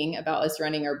great thing about us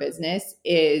running our business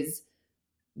is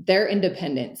their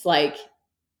independence. Like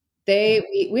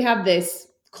we have this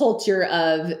culture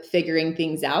of figuring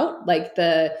things out. Like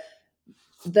the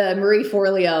Marie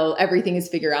Forleo, everything is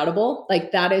figure outable.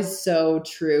 Like that is so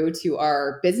true to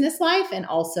our business life and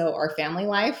also our family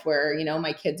life where,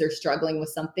 my kids are struggling with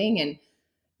something and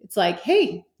it's like,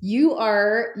 hey, you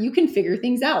can figure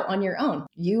things out on your own.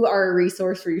 You are a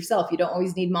resource for yourself. You don't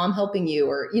always need mom helping you,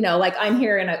 or, like I'm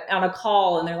here on a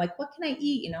call and they're like, what can I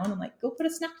eat? And I'm like, go put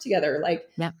a snack together. Like,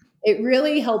 It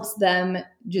really helps them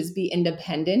just be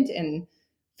independent and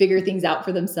figure things out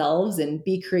for themselves and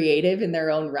be creative in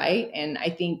their own right. And I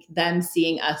think them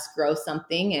seeing us grow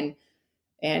something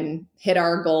and hit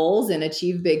our goals and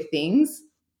achieve big things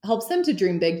helps them to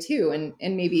dream big too.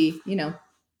 And maybe,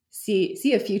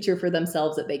 see a future for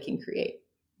themselves that they can create.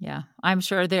 Yeah, I'm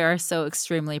sure they are so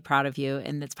extremely proud of you.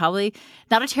 And it's probably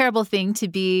not a terrible thing to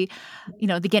be,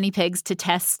 the guinea pigs to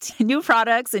test new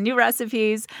products and new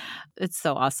recipes. It's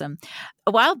so awesome.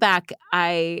 A while back,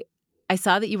 I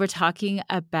saw that you were talking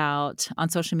about on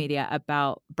social media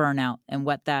about burnout and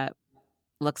what that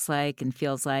looks like and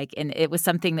feels like. And it was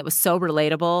something that was so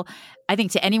relatable, I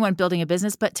think, to anyone building a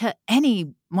business, but to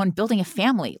anyone building a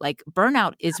family. Like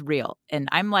burnout is real. And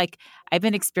I've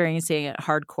been experiencing it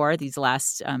hardcore these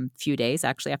last few days,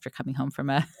 actually, after coming home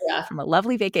from a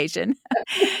lovely vacation,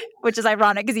 which is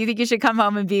ironic because you think you should come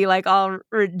home and be like all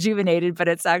rejuvenated, but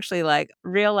it's actually like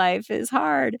real life is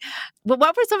hard. But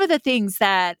what were some of the things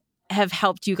that have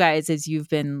helped you guys as you've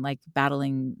been like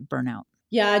battling burnout?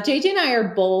 Yeah, JJ and I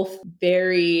are both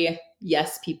very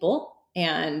yes people,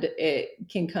 and it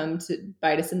can come to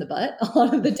bite us in the butt a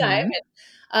lot of the time.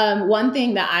 One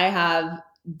thing that I have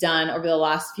done over the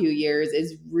last few years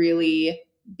is really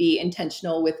be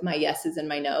intentional with my yeses and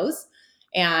my nos.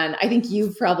 And I think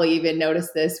you've probably even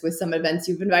noticed this with some events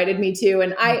you've invited me to.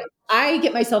 And I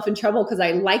get myself in trouble because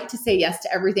I like to say yes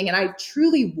to everything and I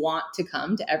truly want to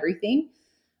come to everything.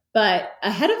 But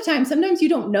ahead of time, sometimes you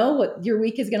don't know what your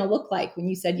week is going to look like. When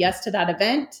you said yes to that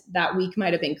event, that week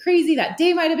might have been crazy, that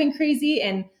day might have been crazy.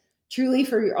 And truly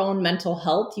for your own mental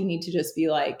health, you need to just be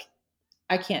like,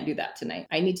 I can't do that tonight.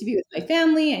 I need to be with my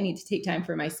family. I need to take time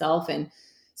for myself. And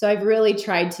so I've really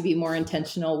tried to be more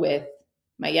intentional with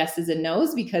my yeses and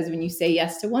nos, because when you say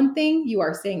yes to one thing, you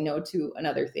are saying no to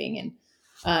another thing.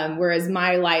 And whereas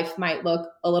my life might look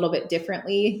a little bit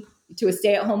differently to a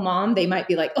stay-at-home mom, they might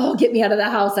be like, oh, get me out of the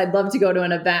house. I'd love to go to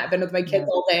an event. I've been with my kids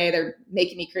all day. They're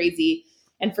making me crazy.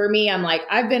 And for me, I'm like,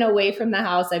 I've been away from the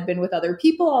house. I've been with other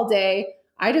people all day.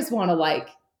 I just want to like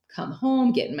come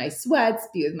home, get in my sweats,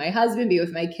 be with my husband, be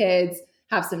with my kids,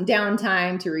 have some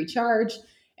downtime to recharge.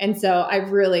 And so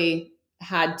I've really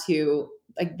had to,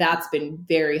 like, that's been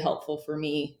very helpful for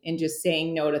me in just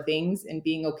saying no to things and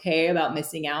being okay about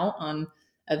missing out on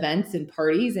events and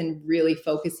parties and really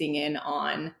focusing in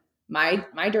on my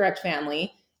direct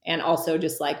family and also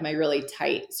just like my really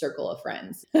tight circle of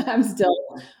friends. I'm still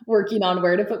working on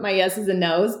where to put my yeses and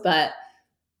nos, but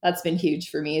that's been huge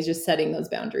for me, is just setting those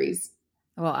boundaries.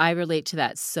 Well, I relate to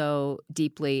that so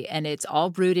deeply. And it's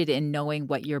all rooted in knowing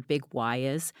what your big why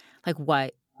is. Like,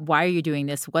 why are you doing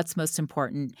this? What's most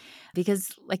important? Because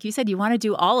like you said, you want to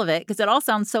do all of it because it all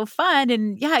sounds so fun.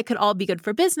 And yeah, it could all be good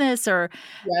for business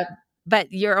Yep.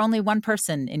 but you're only one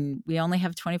person and we only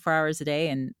have 24 hours a day.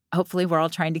 And hopefully we're all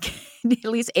trying to get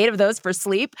at least 8 of those for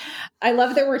sleep. I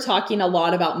love that we're talking a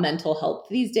lot about mental health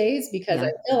these days, because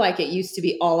I feel like it used to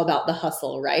be all about the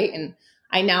hustle, right? And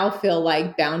I now feel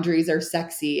like boundaries are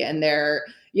sexy and they're,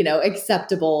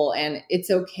 acceptable. And it's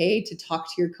okay to talk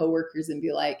to your coworkers and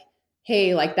be like,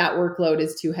 hey, like that workload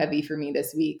is too heavy for me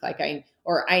this week. Like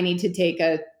I need to take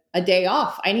a day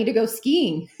off. I need to go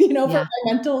skiing, for my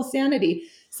mental sanity.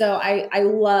 So I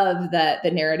love that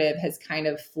the narrative has kind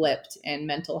of flipped and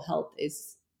mental health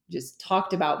is just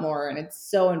talked about more, and it's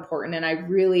so important. And I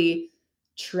really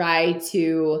try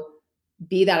to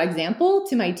be that example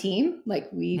to my team. Like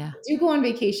we do go on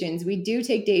vacations, we do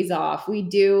take days off, we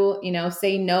do,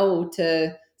 say no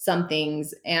to some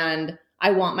things. And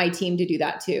I want my team to do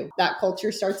that too. That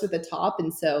culture starts at the top.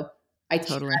 And so I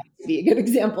try to be a good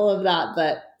example of that.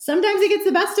 But sometimes it gets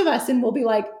the best of us and we'll be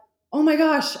like, oh my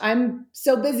gosh, I'm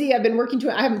so busy. I've been working to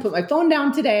it. I haven't put my phone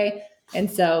down today. And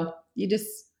so you just,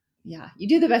 you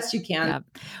do the best you can. Yeah.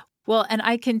 Well, and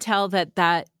I can tell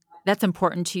that's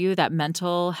important to you, that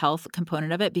mental health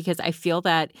component of it, because I feel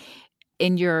that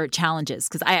in your challenges,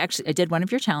 because I did one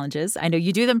of your challenges. I know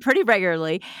you do them pretty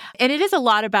regularly. And it is a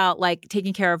lot about like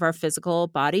taking care of our physical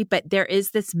body, but there is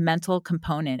this mental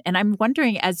component. And I'm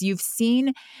wondering, as you've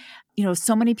seen,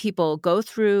 so many people go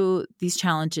through these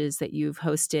challenges that you've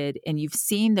hosted and you've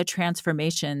seen the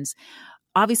transformations.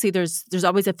 Obviously, there's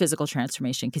always a physical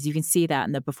transformation because you can see that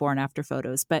in the before and after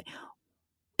photos. But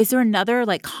is there another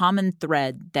like common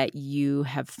thread that you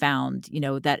have found,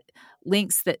 that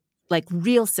links that like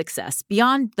real success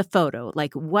beyond the photo?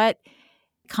 Like what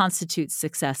constitutes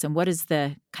success and what is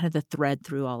the kind of the thread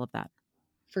through all of that?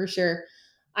 For sure.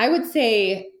 I would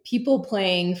say people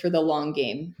playing for the long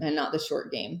game and not the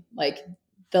short game, like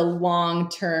the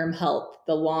long-term health,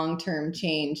 the long-term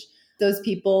change, those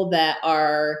people that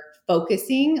are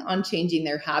focusing on changing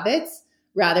their habits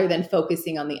rather than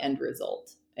focusing on the end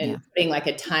result and putting like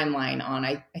a timeline on.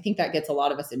 I think that gets a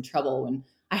lot of us in trouble when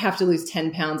I have to lose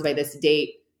 10 pounds by this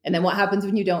date. And then what happens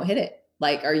when you don't hit it?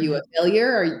 Like, are you a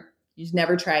failure or you just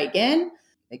never try again?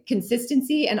 Like,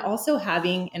 consistency and also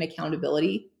having an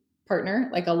accountability partner.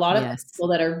 Like a lot of people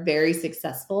that are very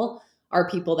successful are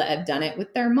people that have done it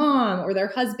with their mom or their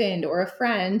husband or a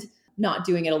friend. Not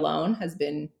doing it alone has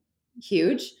been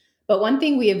huge. But one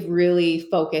thing we have really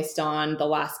focused on the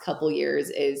last couple years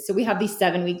is, so we have these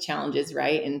 7-week challenges,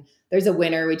 right? And there's a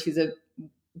winner. We choose a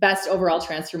best overall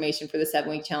transformation for the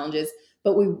 7-week challenges.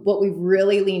 But what we've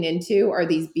really leaned into are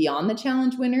these beyond the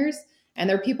challenge winners. And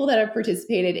they're people that have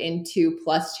participated in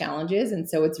 2+ challenges. And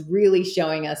so it's really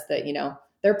showing us that,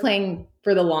 they're playing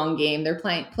for the long game. They're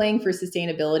playing for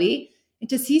sustainability. And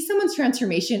to see someone's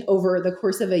transformation over the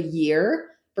course of a year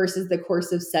versus the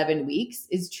course of 7 weeks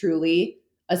is truly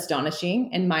astonishing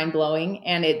and mind-blowing.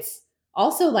 And it's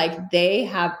also like they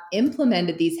have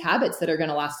implemented these habits that are going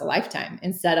to last a lifetime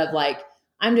instead of like,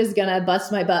 I'm just going to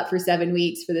bust my butt for 7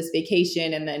 weeks for this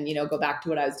vacation and then, go back to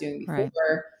what I was doing before.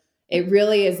 Right. It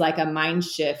really is like a mind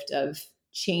shift of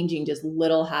changing just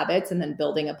little habits and then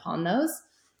building upon those.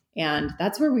 And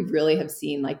that's where we really have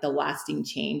seen like the lasting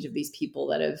change of these people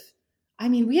that have,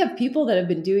 we have people that have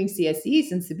been doing CSE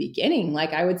since the beginning,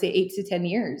 like I would say 8 to 10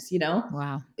 years,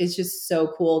 Wow. It's just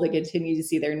so cool to continue to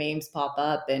see their names pop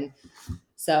up. And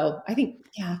so I think,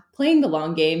 playing the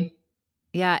long game.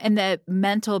 Yeah. And the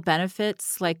mental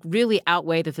benefits like really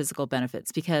outweigh the physical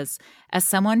benefits, because as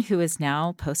someone who is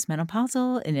now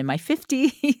postmenopausal and in my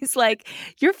 50s, like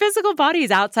your physical body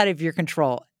is outside of your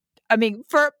control. I mean,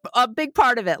 for a big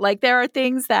part of it, like there are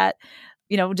things that,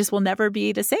 just will never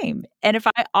be the same. And if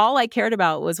all I cared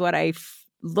about was what I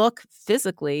look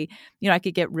physically, I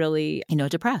could get really,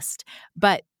 depressed.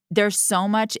 But there's so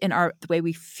much in the way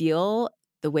we feel,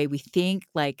 the way we think,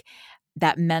 like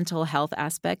that mental health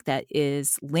aspect that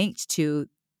is linked to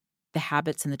the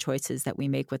habits and the choices that we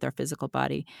make with our physical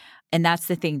body. And that's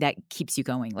the thing that keeps you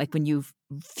going. Like when you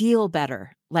feel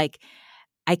better, like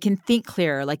I can think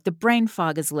clearer, like the brain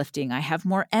fog is lifting. I have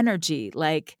more energy.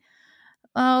 Like,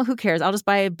 oh, who cares? I'll just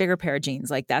buy a bigger pair of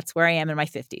jeans. Like that's where I am in my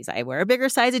 50s. I wear a bigger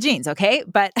size of jeans. Okay.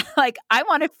 But like I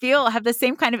want to have the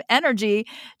same kind of energy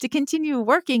to continue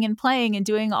working and playing and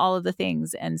doing all of the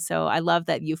things. And so I love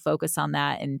that you focus on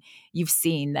that and you've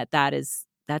seen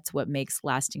that's what makes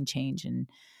lasting change. And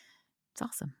it's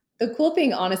awesome. The cool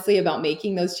thing, honestly, about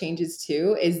making those changes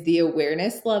too, is the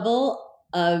awareness level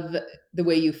of the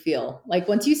way you feel. Like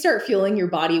once you start feeling your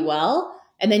body well,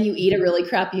 and then you eat a really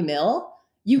crappy meal,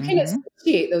 you can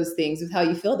associate those things with how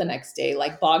you feel the next day,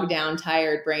 like bogged down,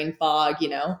 tired, brain fog,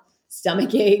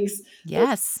 stomach aches.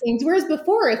 Yes. Things. Whereas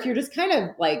before, if you're just kind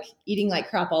of like eating like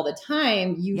crap all the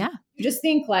time, you just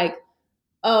think like,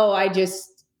 oh,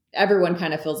 everyone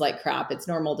kind of feels like crap. It's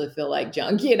normal to feel like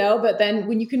junk, but then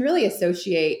when you can really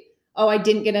associate, oh, I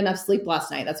didn't get enough sleep last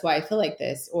night, that's why I feel like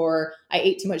this. Or I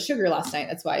ate too much sugar last night,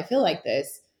 that's why I feel like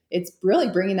this. It's really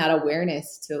bringing that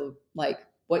awareness to like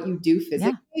what you do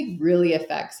physically really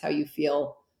affects how you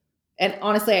feel. And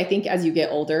honestly, I think as you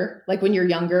get older, like when you're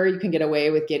younger, you can get away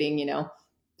with getting,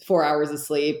 4 hours of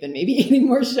sleep and maybe eating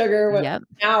more sugar. Yep.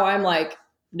 Now I'm like,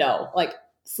 no, like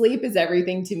sleep is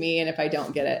everything to me. And if I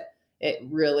don't get it, it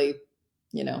really,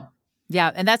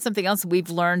 Yeah. And that's something else we've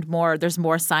learned more. There's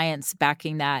more science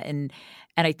backing that. And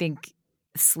I think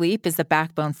sleep is the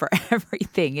backbone for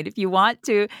everything. And if you want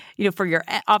to, for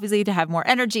obviously to have more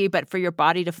energy, but for your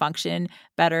body to function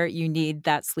better, you need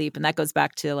that sleep. And that goes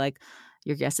back to like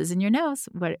your guesses in your nose.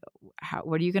 What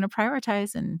are you going to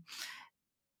prioritize? And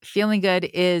feeling good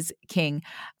is king.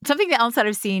 Something else that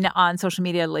I've seen on social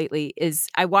media lately is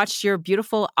I watched your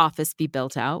beautiful office be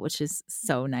built out, which is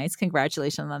so nice.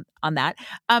 Congratulations on that.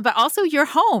 But also your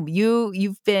home.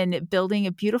 You've been building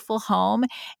a beautiful home.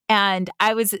 And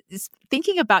I was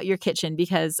thinking about your kitchen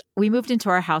because we moved into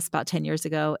our house about 10 years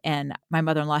ago and my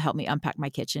mother-in-law helped me unpack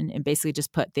my kitchen and basically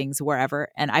just put things wherever.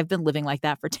 And I've been living like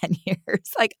that for 10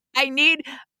 years. Like I need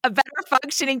a better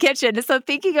functioning kitchen. So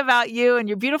thinking about you and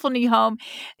your beautiful new home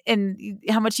and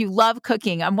how much you love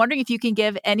cooking, I'm wondering if you can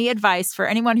give any advice for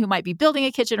anyone who might be building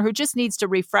a kitchen or who just needs to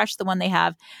refresh the one they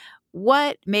have.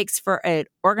 What makes for an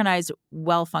organized,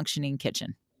 well-functioning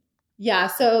kitchen? Yeah,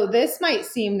 so this might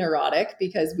seem neurotic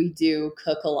because we do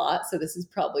cook a lot. So this is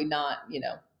probably not,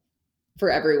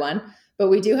 for everyone, but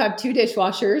we do have 2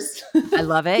 dishwashers. I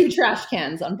love it. 2 trash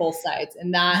cans on both sides.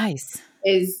 And that nice.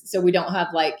 is so we don't have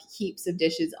like heaps of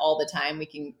dishes all the time. We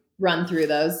can run through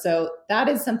those. So that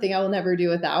is something I will never do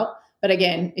without. But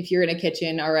again, if you're in a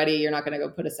kitchen already, you're not going to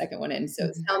go put a second one in. So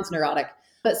it sounds neurotic.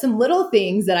 But some little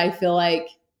things that I feel like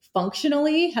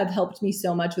functionally have helped me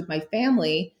so much with my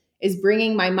family is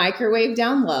bringing my microwave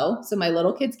down low so my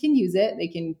little kids can use it. They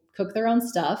can cook their own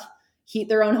stuff, heat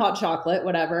their own hot chocolate,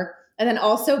 whatever. And then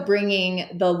also bringing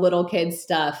the little kids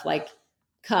stuff like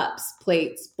cups,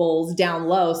 plates, bowls down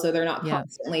low so they're not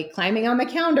constantly climbing on the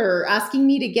counter or asking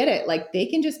me to get it. Like they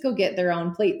can just go get their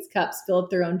own plates, cups, fill up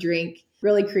their own drink,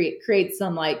 really create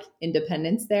some like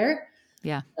independence there.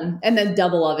 Yeah. And then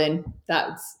double oven,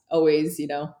 that's always,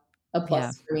 a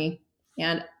plus for me.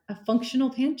 And a functional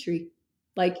pantry.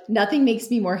 Like nothing makes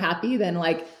me more happy than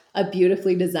like a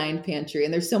beautifully designed pantry.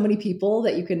 And there's so many people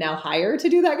that you can now hire to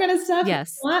do that kind of stuff.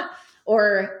 Yes.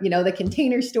 Or, the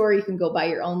Container Store, you can go buy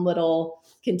your own little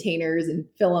containers and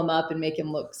fill them up and make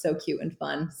them look so cute and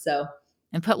fun. So,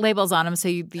 and put labels on them so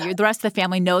the rest of the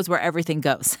family knows where everything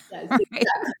goes. Yes,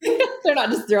 exactly. They're not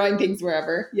just throwing things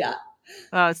wherever. Yeah.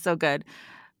 Oh, it's so good.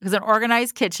 Because an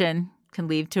organized kitchen can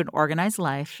lead to an organized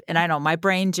life. And I know my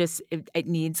brain it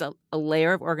needs a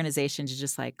layer of organization to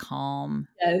just like calm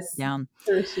down.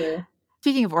 For sure.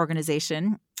 Speaking of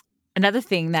organization, another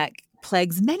thing that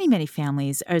plagues many, many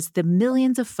families is the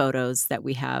millions of photos that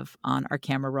we have on our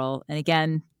camera roll. And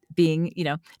again, being,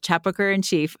 chapbooker in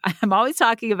chief, I'm always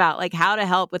talking about like how to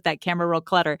help with that camera roll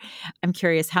clutter. I'm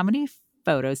curious, how many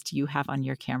photos do you have on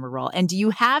your camera roll? And do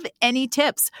you have any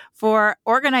tips for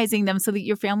organizing them so that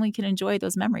your family can enjoy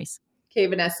those memories? Okay,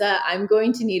 Vanessa, I'm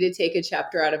going to need to take a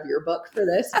chapter out of your book for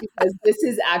this because this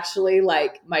is actually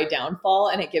like my downfall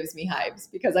and it gives me hives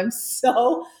because I'm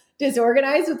so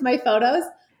disorganized with my photos.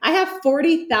 I have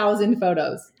 40,000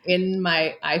 photos in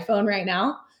my iPhone right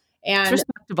now. It's And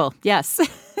respectable. Yes. the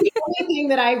only thing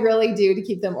that I really do to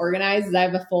keep them organized is I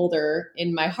have a folder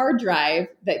in my hard drive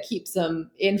that keeps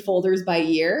them in folders by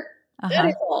year. That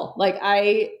is all. Like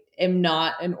I am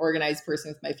not an organized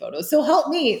person with my photos. So help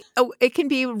me. Oh, it can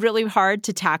be really hard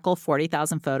to tackle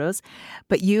 40,000 photos,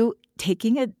 but you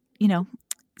taking it,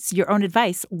 it's your own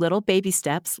advice, little baby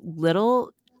steps,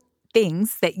 little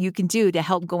things that you can do to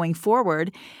help going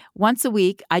forward. Once a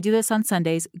week, I do this on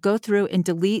Sundays, go through and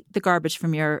delete the garbage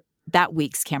from that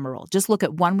week's camera roll. Just look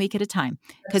at 1 week at a time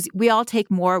because we all take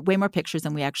way more pictures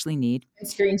than we actually need. And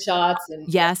screenshots. And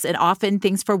yes. And often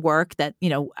things for work that,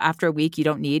 after a week you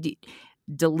don't need.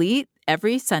 Delete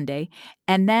every Sunday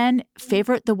and then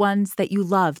favorite the ones that you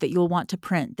love, that you'll want to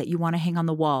print, that you want to hang on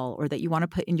the wall, or that you want to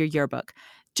put in your yearbook.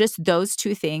 Just those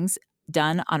two things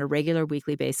done on a regular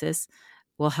weekly basis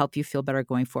will help you feel better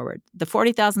going forward. The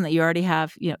 40,000 that you already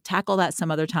have, tackle that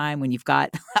some other time when you've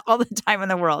got all the time in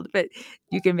the world, but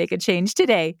you can make a change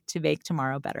today to make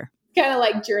tomorrow better. Kind of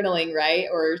like journaling, right?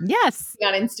 Or yes,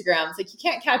 on Instagram. It's like you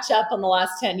can't catch up on the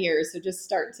last 10 years. So just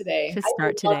start today. Just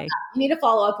start today. You need to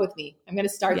follow up with me. I'm going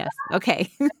to start. Yes. That. Okay.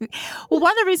 Well,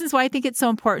 one of the reasons why I think it's so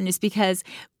important is because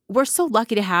we're so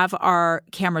lucky to have our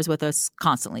cameras with us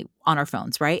constantly on our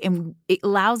phones, right? And it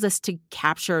allows us to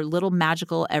capture little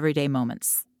magical everyday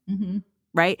moments,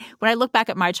 right? When I look back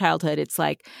at my childhood, it's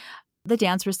like the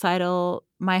dance recital,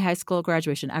 my high school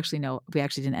graduation. Actually, no, we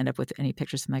actually didn't end up with any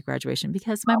pictures from my graduation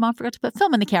because my mom forgot to put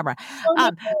film in the camera.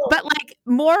 But like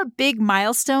more big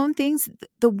milestone things,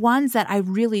 the ones that I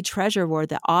really treasure were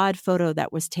the odd photo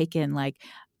that was taken like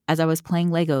as I was playing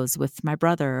Legos with my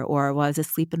brother or while I was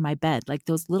asleep in my bed. Like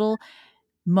those little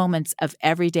moments of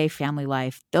everyday family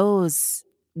life, those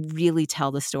really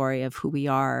tell the story of who we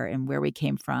are and where we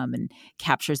came from and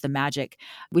captures the magic.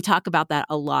 We talk about that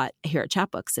a lot here at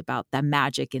Chatbooks, about the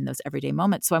magic in those everyday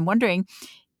moments. So I'm wondering,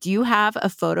 do you have a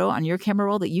photo on your camera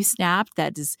roll that you snapped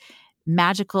that is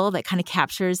magical, that kind of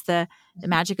captures the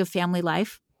magic of family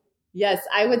life? Yes,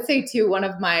 I would say too, one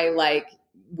of my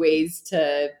ways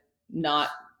to not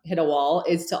hit a wall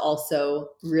is to also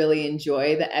really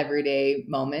enjoy the everyday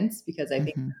moments, because I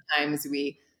think sometimes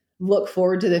we look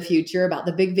forward to the future about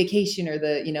the big vacation or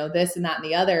the, this and that and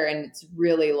the other. And it's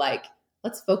really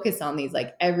let's focus on these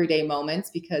everyday moments,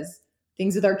 because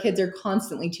things with our kids are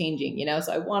constantly changing,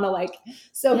 so I want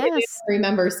to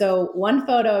remember. So one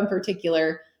photo in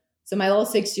particular, so my little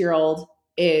 6-year-old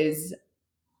is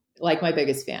my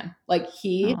biggest fan.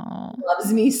 He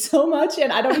loves me so much,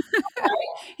 and I don't even know why.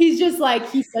 He's just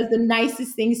he says the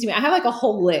nicest things to me. I have a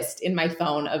whole list in my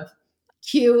phone of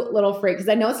cute little phrases,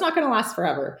 because I know it's not going to last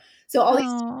forever. So all these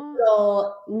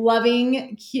little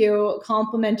loving, cute,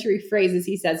 complimentary phrases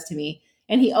he says to me,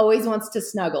 and he always wants to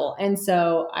snuggle. And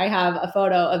so I have a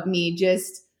photo of me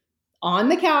just on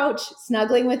the couch,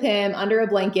 snuggling with him under a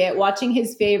blanket, watching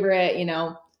his favorite,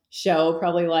 show,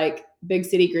 probably Big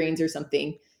City Greens or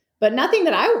something. But nothing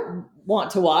that I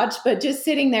want to watch, but just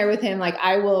sitting there with him,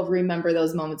 I will remember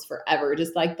those moments forever.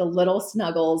 Just the little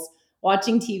snuggles,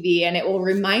 watching TV, and it will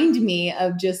remind me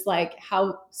of just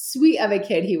how sweet of a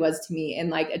kid he was to me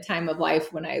in a time of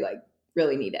life when I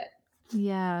really need it.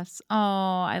 Yes. Oh,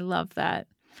 I love that.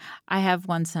 I have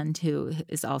one son too,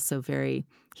 is also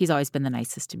he's always been the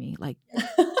nicest to me.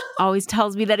 Always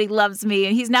tells me that he loves me,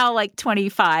 and he's now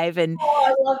 25. And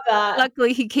I love that.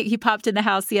 Luckily he popped in the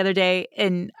house the other day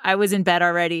and I was in bed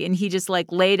already, and he just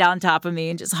laid on top of me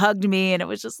and just hugged me. And it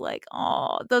was just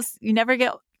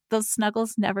those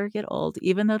snuggles never get old,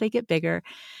 even though they get bigger.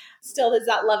 Still is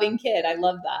that loving kid. I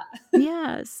love that.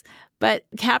 Yes. But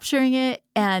capturing it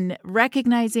and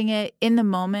recognizing it in the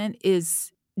moment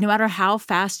is, no matter how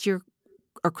fast or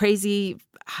crazy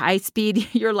high speed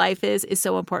your life is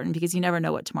so important, because you never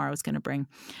know what tomorrow is going to bring.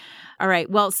 All right.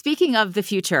 Well, speaking of the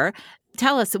future,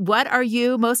 tell us, what are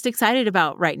you most excited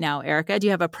about right now, Erika? Do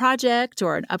you have a project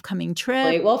or an upcoming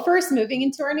trip? Well, first, moving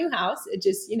into our new house. It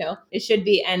just, it should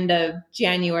be end of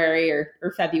January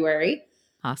or February.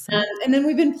 Awesome. And then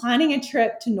we've been planning a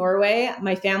trip to Norway.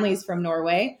 My family's from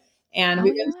Norway. And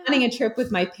we've been planning a trip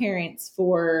with my parents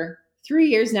for 3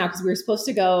 years now, because we were supposed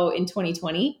to go in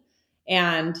 2020.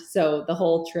 And so the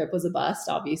whole trip was a bust,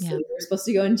 obviously. Yeah. We were supposed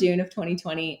to go in June of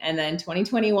 2020. And then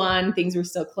 2021, things were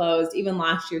still closed. Even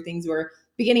last year,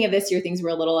 beginning of this year, things were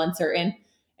a little uncertain.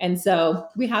 And so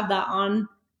we have that on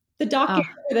the docket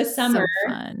for the summer. So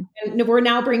fun. And we're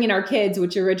now bringing our kids,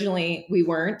 which originally we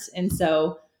weren't. And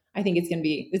so I think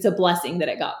it's a blessing that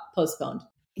it got postponed.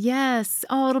 Yes.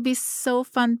 Oh, it'll be so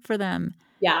fun for them.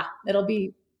 Yeah, it'll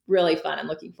be really fun. I'm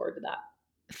looking forward to that.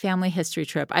 Family history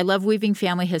trip. I love weaving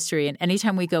family history. And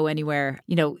anytime we go anywhere,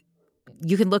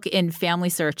 you can look in Family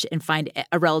Search and find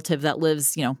a relative that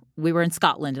lives, we were in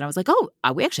Scotland and I was like, oh,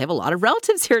 we actually have a lot of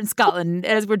relatives here in Scotland.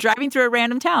 As we're driving through a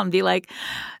random town, be like,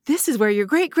 this is where your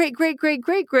great, great, great, great,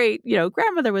 great, great,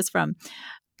 grandmother was from.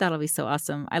 That'll be so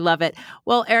awesome. I love it.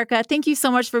 Well, Erika, thank you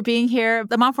so much for being here.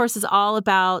 The Mom Force is all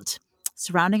about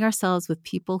surrounding ourselves with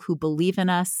people who believe in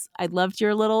us. I loved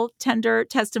your little tender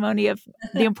testimony of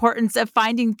the importance of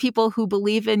finding people who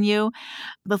believe in you.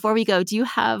 Before we go, do you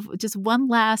have just one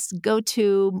last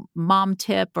go-to mom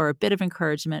tip or a bit of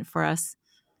encouragement for us?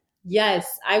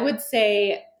 Yes, I would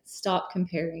say stop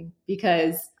comparing,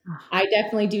 because I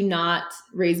definitely do not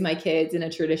raise my kids in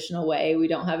a traditional way. We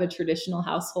don't have a traditional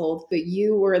household, but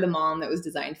you were the mom that was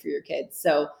designed for your kids.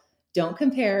 So don't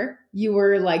compare. You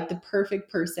were like the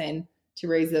perfect person to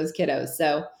raise those kiddos.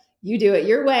 So you do it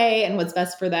your way and what's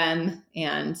best for them,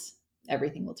 and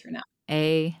everything will turn out.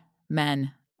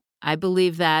 Amen. I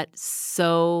believe that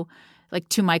so,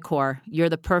 to my core. You're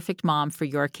the perfect mom for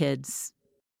your kids.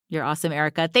 You're awesome,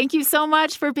 Erika. Thank you so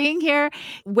much for being here.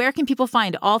 Where can people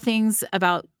find all things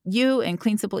about you and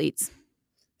Clean Simple Eats?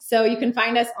 So you can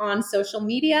find us on social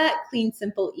media at Clean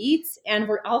Simple Eats. And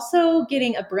we're also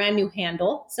getting a brand new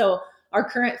handle. So our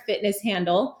current fitness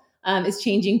handle is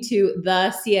changing to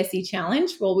the CSE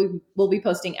Challenge. We'll be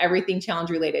posting everything challenge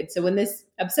related. So when this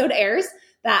episode airs,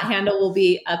 that handle will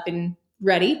be up and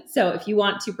ready. So if you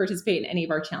want to participate in any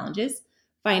of our challenges,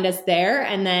 find us there.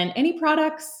 And then any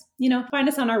products, find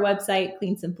us on our website,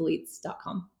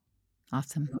 cleansimpleeats.com.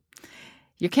 Awesome.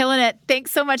 You're killing it.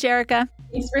 Thanks so much, Erika.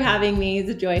 Thanks for having me. It's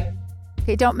a joy.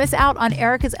 Okay, don't miss out on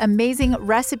Erika's amazing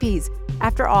recipes.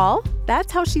 After all,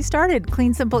 that's how she started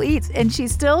Clean Simple Eats, and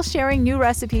she's still sharing new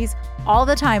recipes all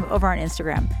the time over on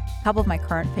Instagram. A couple of my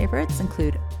current favorites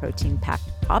include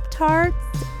protein-packed Pop-Tarts,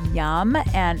 yum,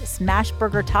 and smash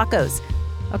burger tacos.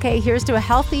 Okay, here's to a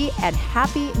healthy and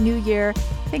happy new year.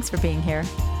 Thanks for being here.